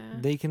songs. Yeah.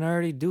 They can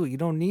already do it. You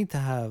don't need to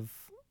have.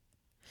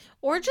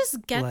 Or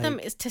just get them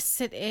Like- to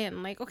sit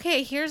in. Like,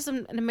 okay, here's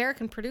an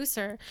American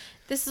producer.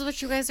 This is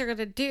what you guys are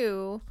gonna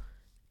do,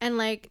 and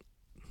like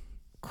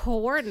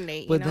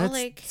coordinate. But you know, that's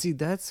like see,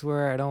 that's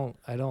where I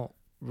don't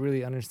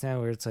really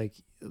understand where it's like,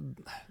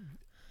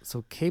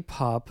 so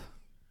K-pop,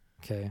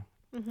 okay,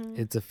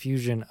 it's a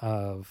fusion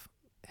of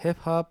hip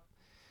hop,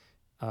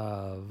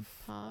 of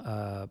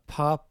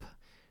pop,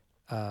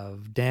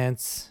 of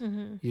dance. You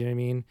know what I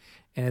mean?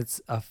 And it's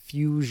a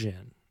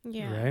fusion,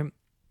 yeah. right,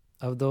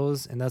 of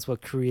those, and that's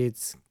what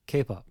creates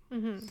K-pop.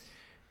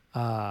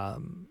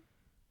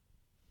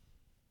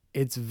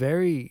 It's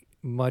very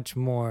much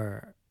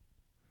more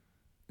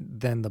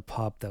than the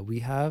pop that we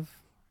have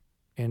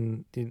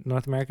in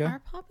North America. Our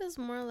pop is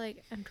more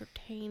like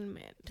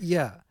entertainment.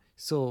 Yeah.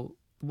 So,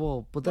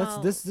 well, but that's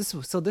Well, this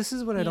so this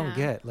is what I don't yeah.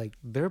 get. Like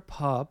their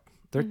pop,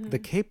 the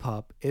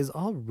K-pop is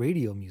all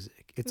radio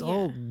music. It's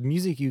all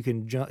music you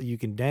can you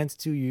can dance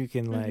to, you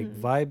can like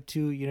vibe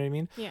to, you know what I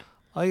mean? Yeah.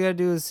 All you got to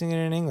do is sing it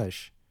in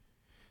English.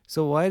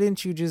 So why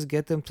didn't you just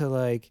get them to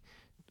like,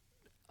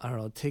 I don't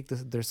know, take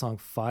their song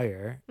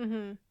Fire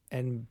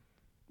and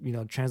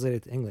translate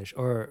it to English,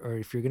 or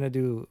if you're gonna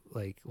do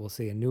like, we'll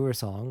say a newer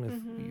song,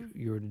 if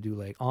you were to do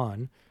like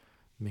On,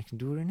 make them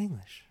do it in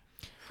English.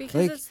 Because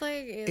Like, it's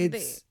like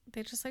it's-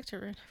 they just like to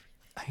ruin.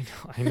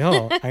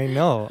 I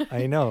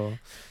know.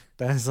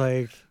 That's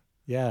like,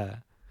 yeah.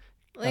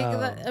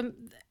 Like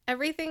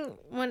everything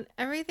when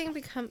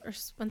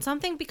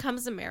something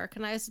becomes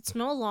Americanized, it's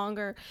no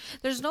longer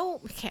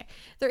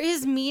there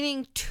is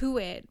meaning to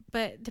it,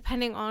 but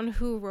depending on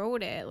who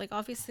wrote it, like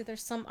obviously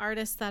there's some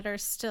artists that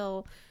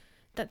still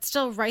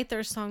write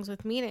their songs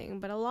with meaning,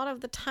 but a lot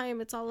of the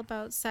time it's all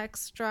about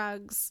sex,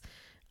 drugs,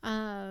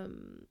 Yeah,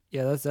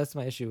 that's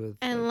my issue with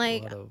and a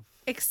like lot of,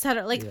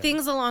 etc. Like Yeah.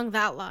 things along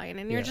that line,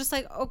 and you're Yeah. just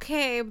like,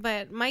 okay,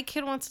 but my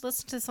kid wants to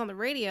listen to this on the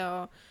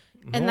radio.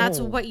 And that's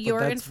No, what but you're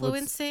that's what's-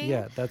 influencing?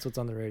 Yeah, that's what's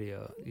on the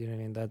radio. You know what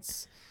I mean?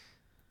 That's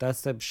the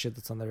type of shit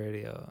that's on the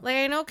radio. Like,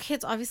 I know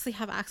kids obviously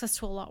have access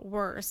to a lot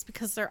worse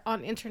because they're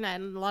on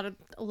internet, and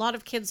a lot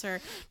of kids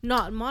are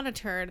not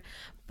monitored,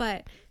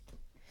 but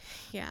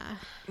yeah,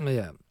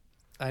 Yeah,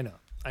 I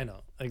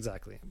know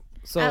exactly.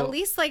 So at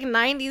least like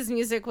 90s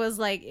music was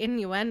like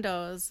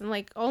innuendos, and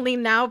like only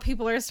now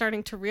people are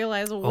starting to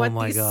realize what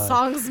my these God.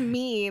 songs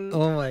mean.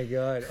 oh my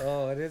god,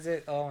 oh, what is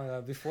it? Oh my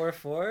god, Before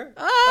 4.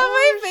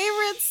 My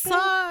favorite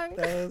song.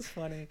 That was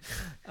funny.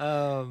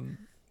 Oh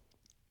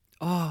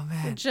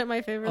man. Legit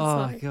my favorite Oh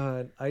song.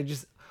 god, I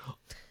just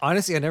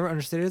honestly I never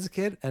understood it as a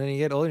kid, and then you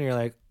get older and you're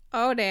like,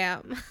 Oh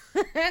damn.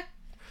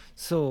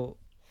 so.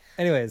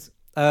 Anyways,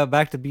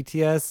 back to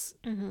BTS.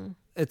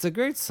 It's a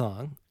great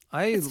song.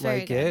 I It's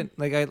very like it.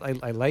 Like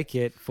I like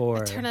it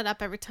for. Turn it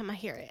up every time I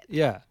hear it.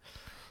 Yeah.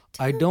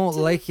 I don't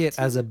like it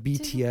as a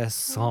BTS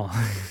song.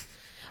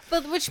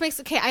 But which makes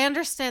I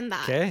understand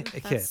that. Okay.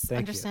 That's Thank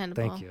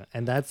understandable. you. Thank you.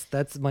 And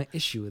that's my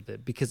issue with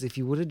it, because if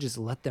you would have just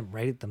let them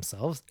write it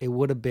themselves, it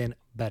would have been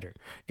better.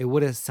 It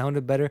would have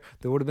sounded better.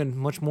 There would have been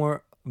much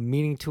more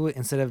meaning to it,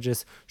 instead of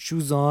just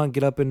shoes on,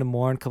 get up in the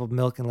morning, cup of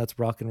milk, and let's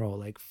rock and roll.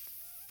 Like,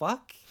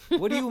 fuck.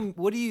 What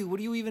do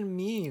you even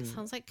mean?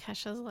 Sounds like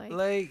Kesha's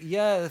Like,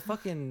 yeah,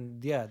 fucking,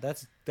 yeah.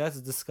 That's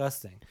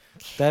disgusting.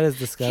 That is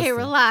disgusting. Okay,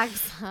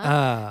 relax.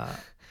 Huh?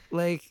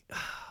 Like.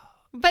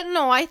 But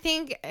no, I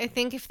think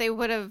if they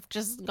would have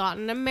just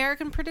gotten an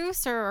American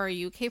producer or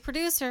a UK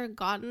producer,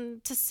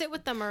 gotten to sit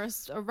with them, or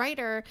a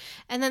writer,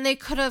 and then they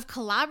could have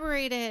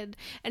collaborated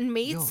and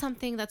made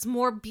something that's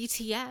more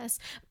BTS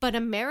but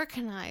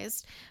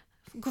Americanized.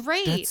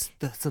 Great.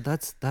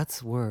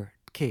 That's where,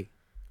 okay,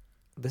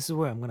 this is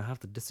where I'm gonna have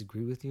to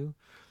disagree with you,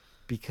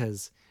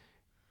 because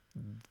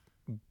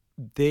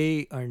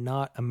they are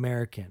not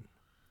American.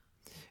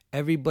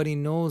 Everybody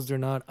knows they're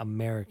not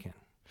American.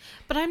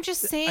 But I'm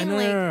just saying, No,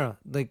 like, no.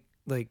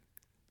 Like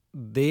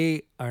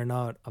they are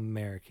not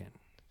American.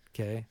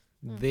 Okay,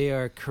 they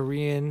are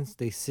Koreans.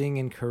 They sing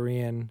in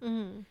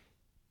Korean,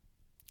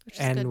 which is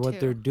and good what too.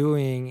 they're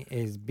doing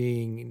is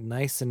being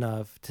nice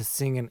enough to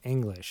sing in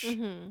English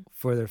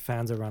for their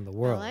fans around the I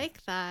world.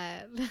 like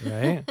that.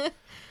 Right?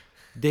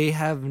 They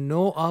have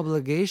no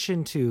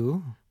obligation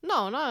to.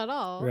 No, not at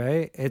all.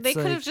 Right? It's They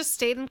could like, have just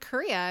stayed in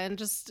Korea and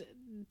just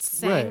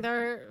sang Right.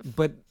 their.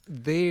 but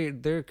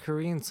their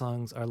Korean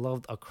songs are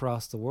loved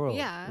across the world.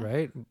 Yeah.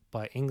 Right?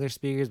 By English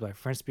speakers, by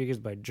French speakers,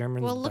 by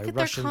Germans, Well, look by at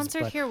Russians, their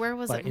concert by, here. Where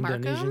was by it?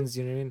 Markham Indonesians.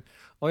 You know what I mean?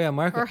 Oh yeah,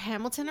 Markham. or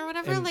Hamilton or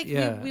whatever. And, Like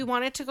yeah. we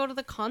wanted to go to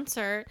the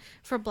concert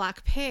for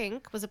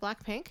Blackpink. Was it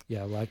Blackpink?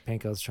 Yeah,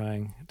 Blackpink. I was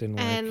trying. Didn't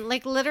work. And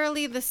like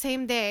literally the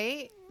same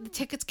day the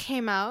tickets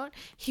came out,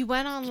 he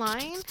went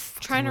online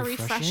trying to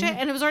refresh refreshing? it,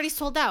 and it was already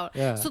sold out.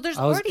 Yeah, So there's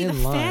I was already the in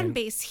fan line.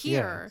 base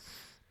here.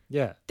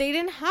 Yeah. They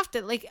didn't have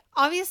to, like,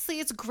 obviously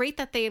it's great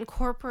that they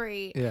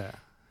incorporate Yeah.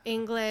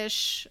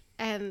 English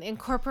and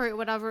incorporate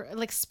whatever,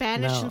 like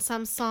Spanish Now, in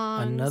some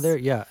songs.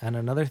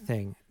 Another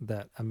thing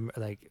that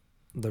like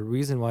the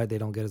reason why they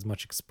don't get as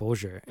much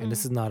exposure, and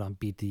this is not on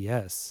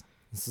BTS.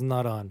 This is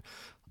not on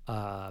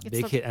It's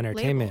Big the Hit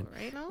Entertainment.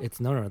 label, right? No?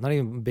 It's no, not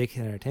even Big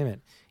Hit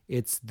Entertainment.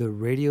 It's the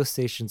radio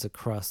stations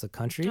across the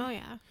country Oh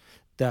yeah.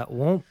 that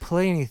won't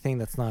play anything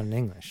that's not in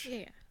English.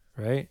 Yeah.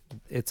 Right?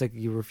 It's like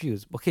you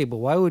refuse. Okay, but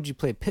why would you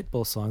play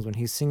Pitbull songs when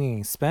he's singing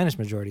in Spanish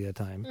majority of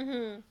the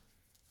time?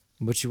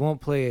 But you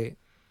won't play,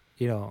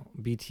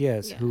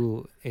 BTS, Yeah.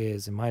 who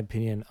is, in my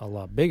opinion, a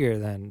lot bigger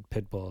than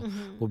Pitbull,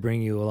 will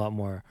bring you a lot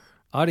more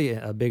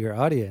a bigger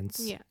audience.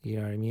 Yeah. You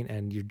know what I mean?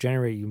 And you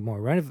generate you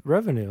more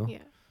revenue, Yeah.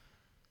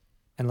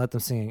 and let them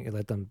sing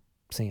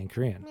in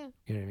Korean. Yeah.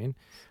 You know what I mean?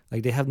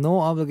 Like, they have no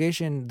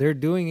obligation. They're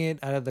doing it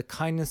out of the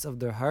kindness of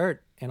their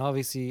heart, and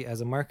obviously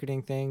as a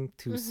marketing thing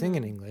to sing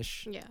in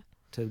English, Yeah.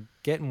 to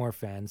get more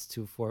fans,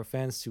 for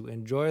fans to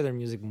enjoy their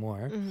music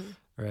more,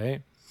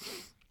 right?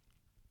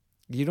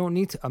 You don't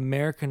need to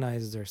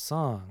Americanize their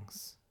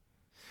songs.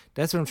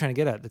 That's what I'm trying to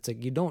get at. It's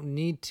like, you don't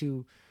need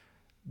to.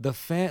 The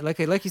fan, like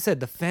you said,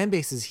 the fan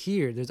base is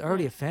here. There's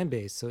already a fan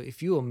base. So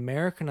if you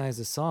Americanize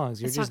the songs,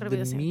 you're It's not just gonna be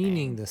the same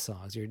demeaning thing. the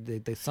songs.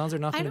 The songs are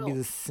not I going to be don't-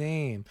 the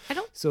same. I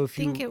don't So if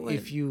think you it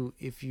would.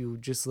 if you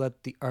just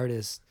let the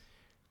artist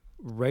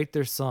write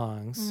their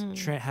songs,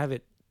 have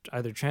it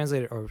either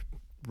translated or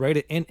write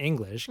it in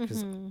English,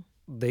 because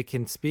they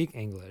can speak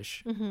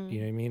English. You know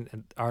what I mean?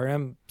 And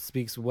RM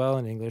speaks well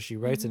in English. He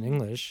writes in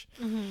English.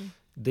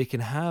 They can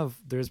have.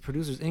 There's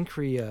producers in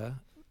Korea,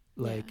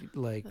 like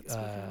that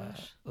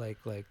speak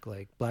English.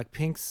 like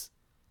Blackpink's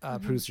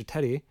producer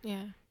Teddy.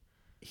 Yeah.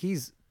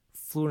 He's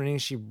fluent in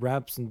English. He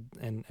raps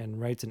and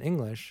writes in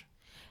English.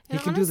 He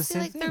And can do the honestly,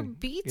 same like, thing. their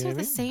beats You know are what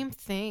the I mean? same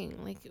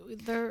thing. Like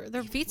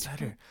their beats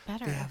better. are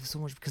better. They have so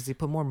much because they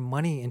put more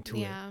money into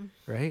it. Yeah.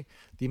 Right?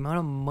 The amount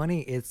of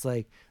money, it's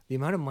like the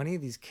amount of money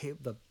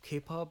the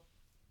K-pop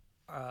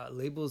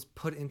labels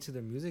put into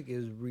their music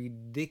is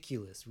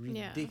ridiculous.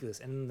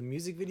 And the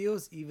music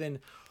videos even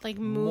Like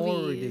more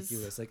movies.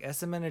 ridiculous. Like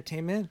SM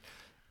Entertainment,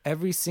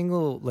 every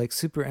single like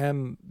Super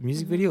M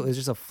music video is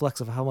just a flex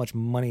of how much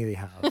money they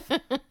have.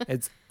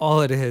 It's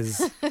all it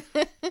is.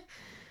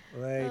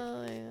 Like,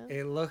 Oh, yeah.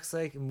 it looks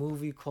like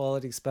movie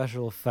quality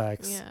special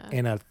effects Yeah.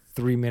 in a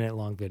 3-minute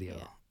long video,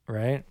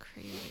 right?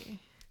 Crazy.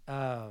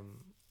 Um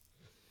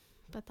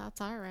But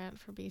that's our rant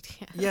for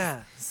BTS.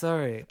 Yeah,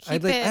 sorry. I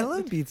Keep it-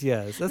 love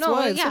BTS. That's No,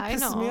 why it yeah, I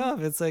pisses me know.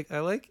 off. It's like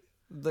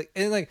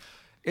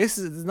it's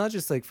not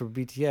just like for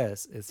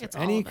BTS. It's It's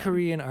for all any of them.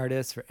 Korean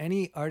artist, for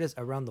any artist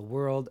around the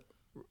world.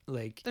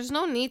 Like, There's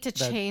no need to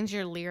That- change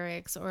your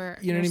lyrics or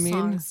You know your what I mean?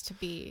 songs to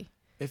be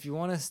if you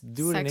want to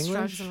do it in sex, drugs,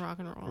 English, and rock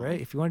and roll. right?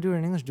 If you want to do it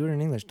in English, do it in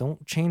English.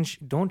 Don't change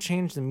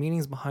the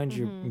meanings behind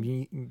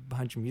Mm-hmm.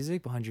 behind your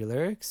music, behind your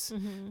lyrics,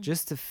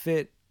 just to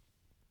fit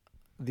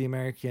the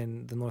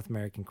North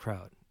American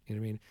crowd. You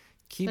know what I mean?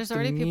 Keep There's the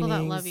already people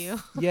that love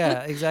meanings- you.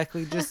 Yeah,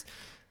 exactly. Just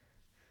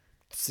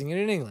sing it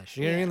in English.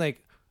 You know what I Yeah. mean? Like,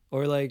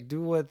 or like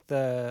do what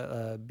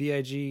the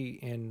BIG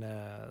and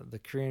the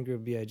Korean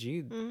group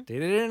BIG, they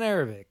did it in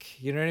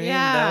Arabic. You know what I mean?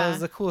 That Mm-hmm. Yeah. was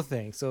the cool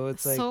thing. So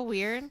it's like, so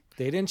weird.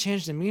 they didn't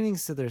change the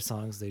meanings to their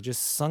songs. They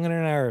just sung it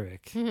in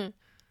Arabic. You know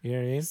what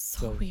I mean?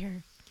 So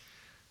weird.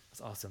 It's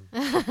awesome.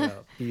 Check it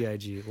out.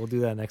 BIG. We'll do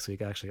that next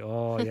week, actually.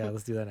 Oh yeah,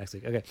 let's do that next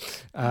week. Okay.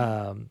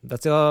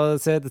 That's all.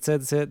 That's it.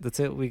 That's it.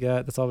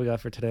 That's all we got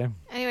for today.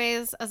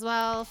 Anyways, as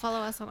well, follow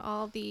us on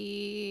all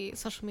the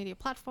social media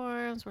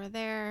platforms. We're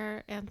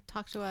there, and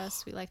talk to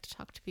us. We like to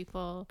talk to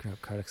people.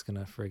 Kardak's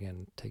gonna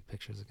friggin' take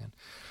pictures again.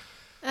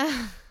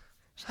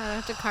 Shout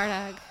out to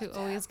Kardak, who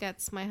always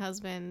gets my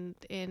husband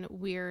in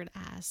weird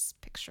ass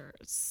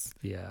pictures.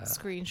 Yeah.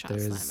 Screenshots them.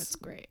 there's- It's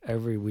great.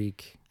 Every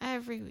week.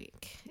 Every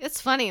week.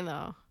 It's funny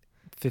though.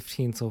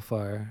 15 so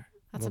far.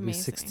 That's Will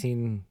amazing. be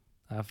 16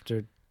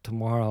 after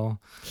tomorrow.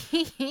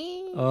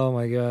 Oh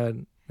my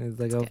god. It's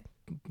like It's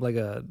like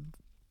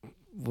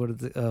what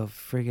is it, a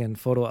friggin'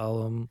 photo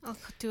album. I'll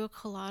do a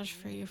collage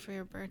for you for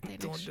your birthday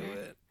next Don't do year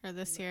it. or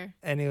this year.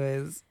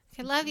 Anyways,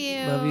 Okay, love you.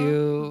 love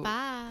you.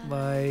 Bye.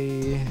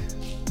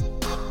 Bye.